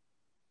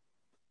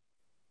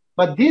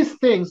 But these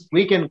things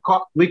we can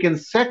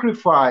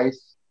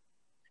sacrifice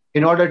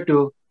in order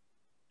to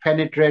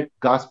penetrate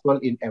gospel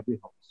in every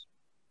house.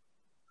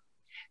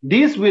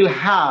 This will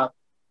help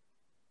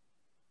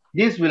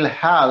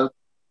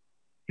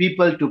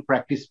people to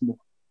practice more.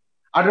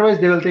 Otherwise,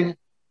 they will think,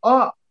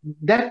 oh,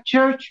 that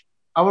church,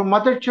 our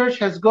mother church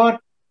has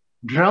got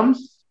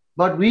drums,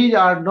 but we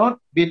are not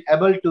been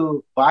able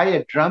to buy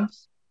a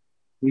drums.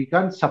 We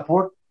can't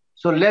support.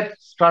 So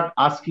let's start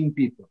asking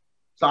people.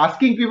 So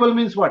asking people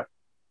means what?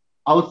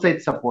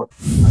 Outside support.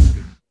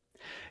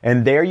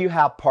 And there you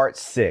have part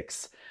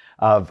 6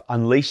 of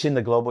Unleashing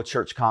the Global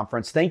Church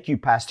Conference. Thank you,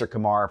 Pastor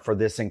Kumar, for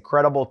this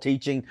incredible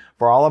teaching,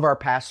 for all of our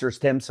pastors,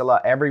 Tim Silla,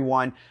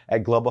 everyone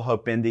at Global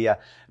Hope India.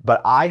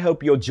 But I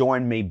hope you'll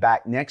join me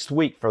back next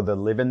week for the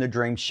Living the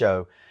Dream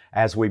show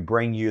as we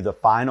bring you the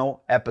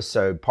final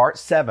episode, part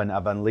 7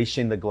 of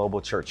Unleashing the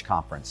Global Church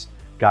Conference.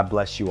 God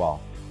bless you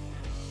all.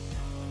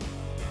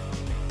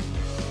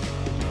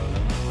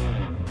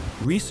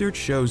 Research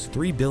shows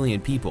 3 billion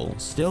people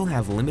still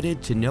have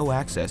limited to no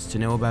access to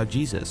know about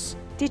Jesus.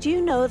 Did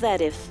you know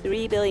that if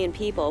 3 billion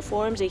people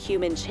formed a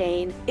human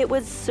chain, it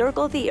would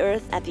circle the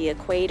Earth at the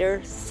equator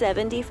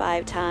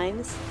 75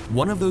 times?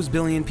 One of those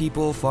billion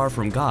people far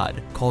from God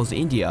calls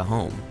India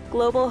home.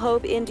 Global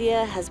Hope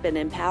India has been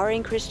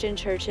empowering Christian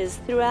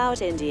churches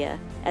throughout India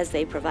as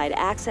they provide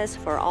access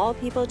for all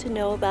people to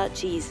know about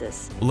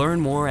Jesus. Learn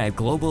more at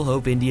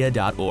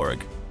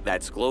globalhopeindia.org.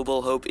 That's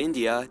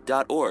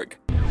globalhopeindia.org.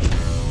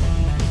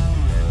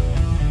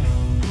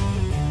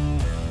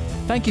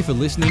 Thank you for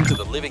listening to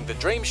the Living the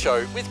Dream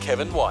show with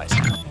Kevin White.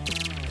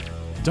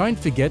 Don't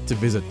forget to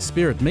visit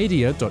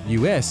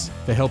spiritmedia.us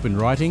for help in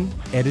writing,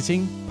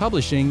 editing,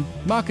 publishing,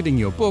 marketing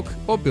your book,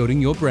 or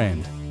building your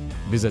brand.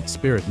 Visit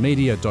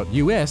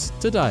spiritmedia.us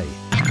today.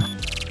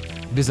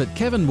 Visit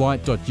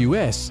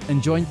kevinwhite.us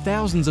and join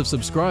thousands of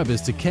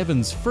subscribers to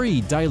Kevin's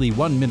free daily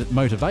 1-minute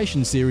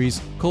motivation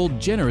series called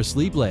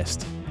Generously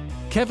Blessed.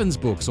 Kevin's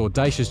books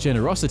Audacious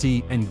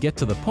Generosity and Get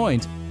to the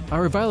Point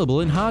are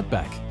available in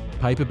hardback,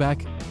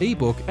 paperback,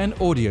 ebook and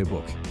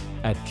audiobook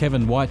at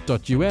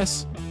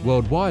kevinwhite.us,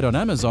 worldwide on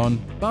Amazon,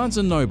 Barnes &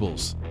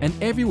 Nobles, and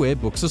everywhere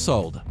books are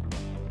sold.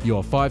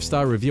 Your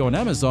 5-star review on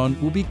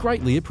Amazon will be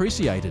greatly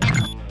appreciated.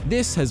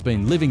 This has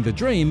been Living the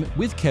Dream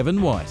with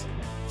Kevin White.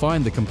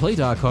 Find the complete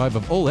archive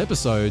of all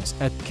episodes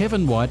at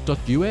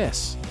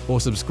kevinwhite.us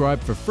or subscribe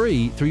for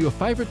free through your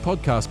favourite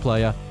podcast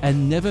player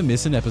and never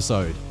miss an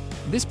episode.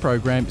 This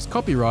program is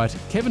copyright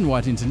Kevin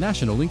White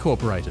International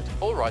Incorporated.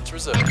 All rights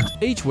reserved.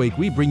 Each week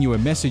we bring you a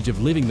message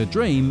of living the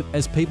dream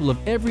as people of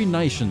every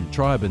nation,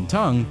 tribe and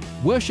tongue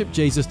worship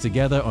Jesus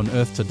together on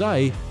earth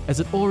today as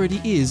it already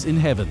is in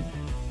heaven.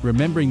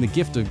 Remembering the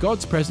gift of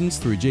God's presence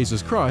through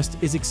Jesus Christ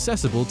is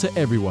accessible to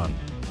everyone.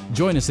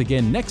 Join us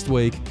again next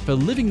week for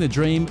Living the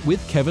Dream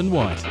with Kevin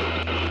White.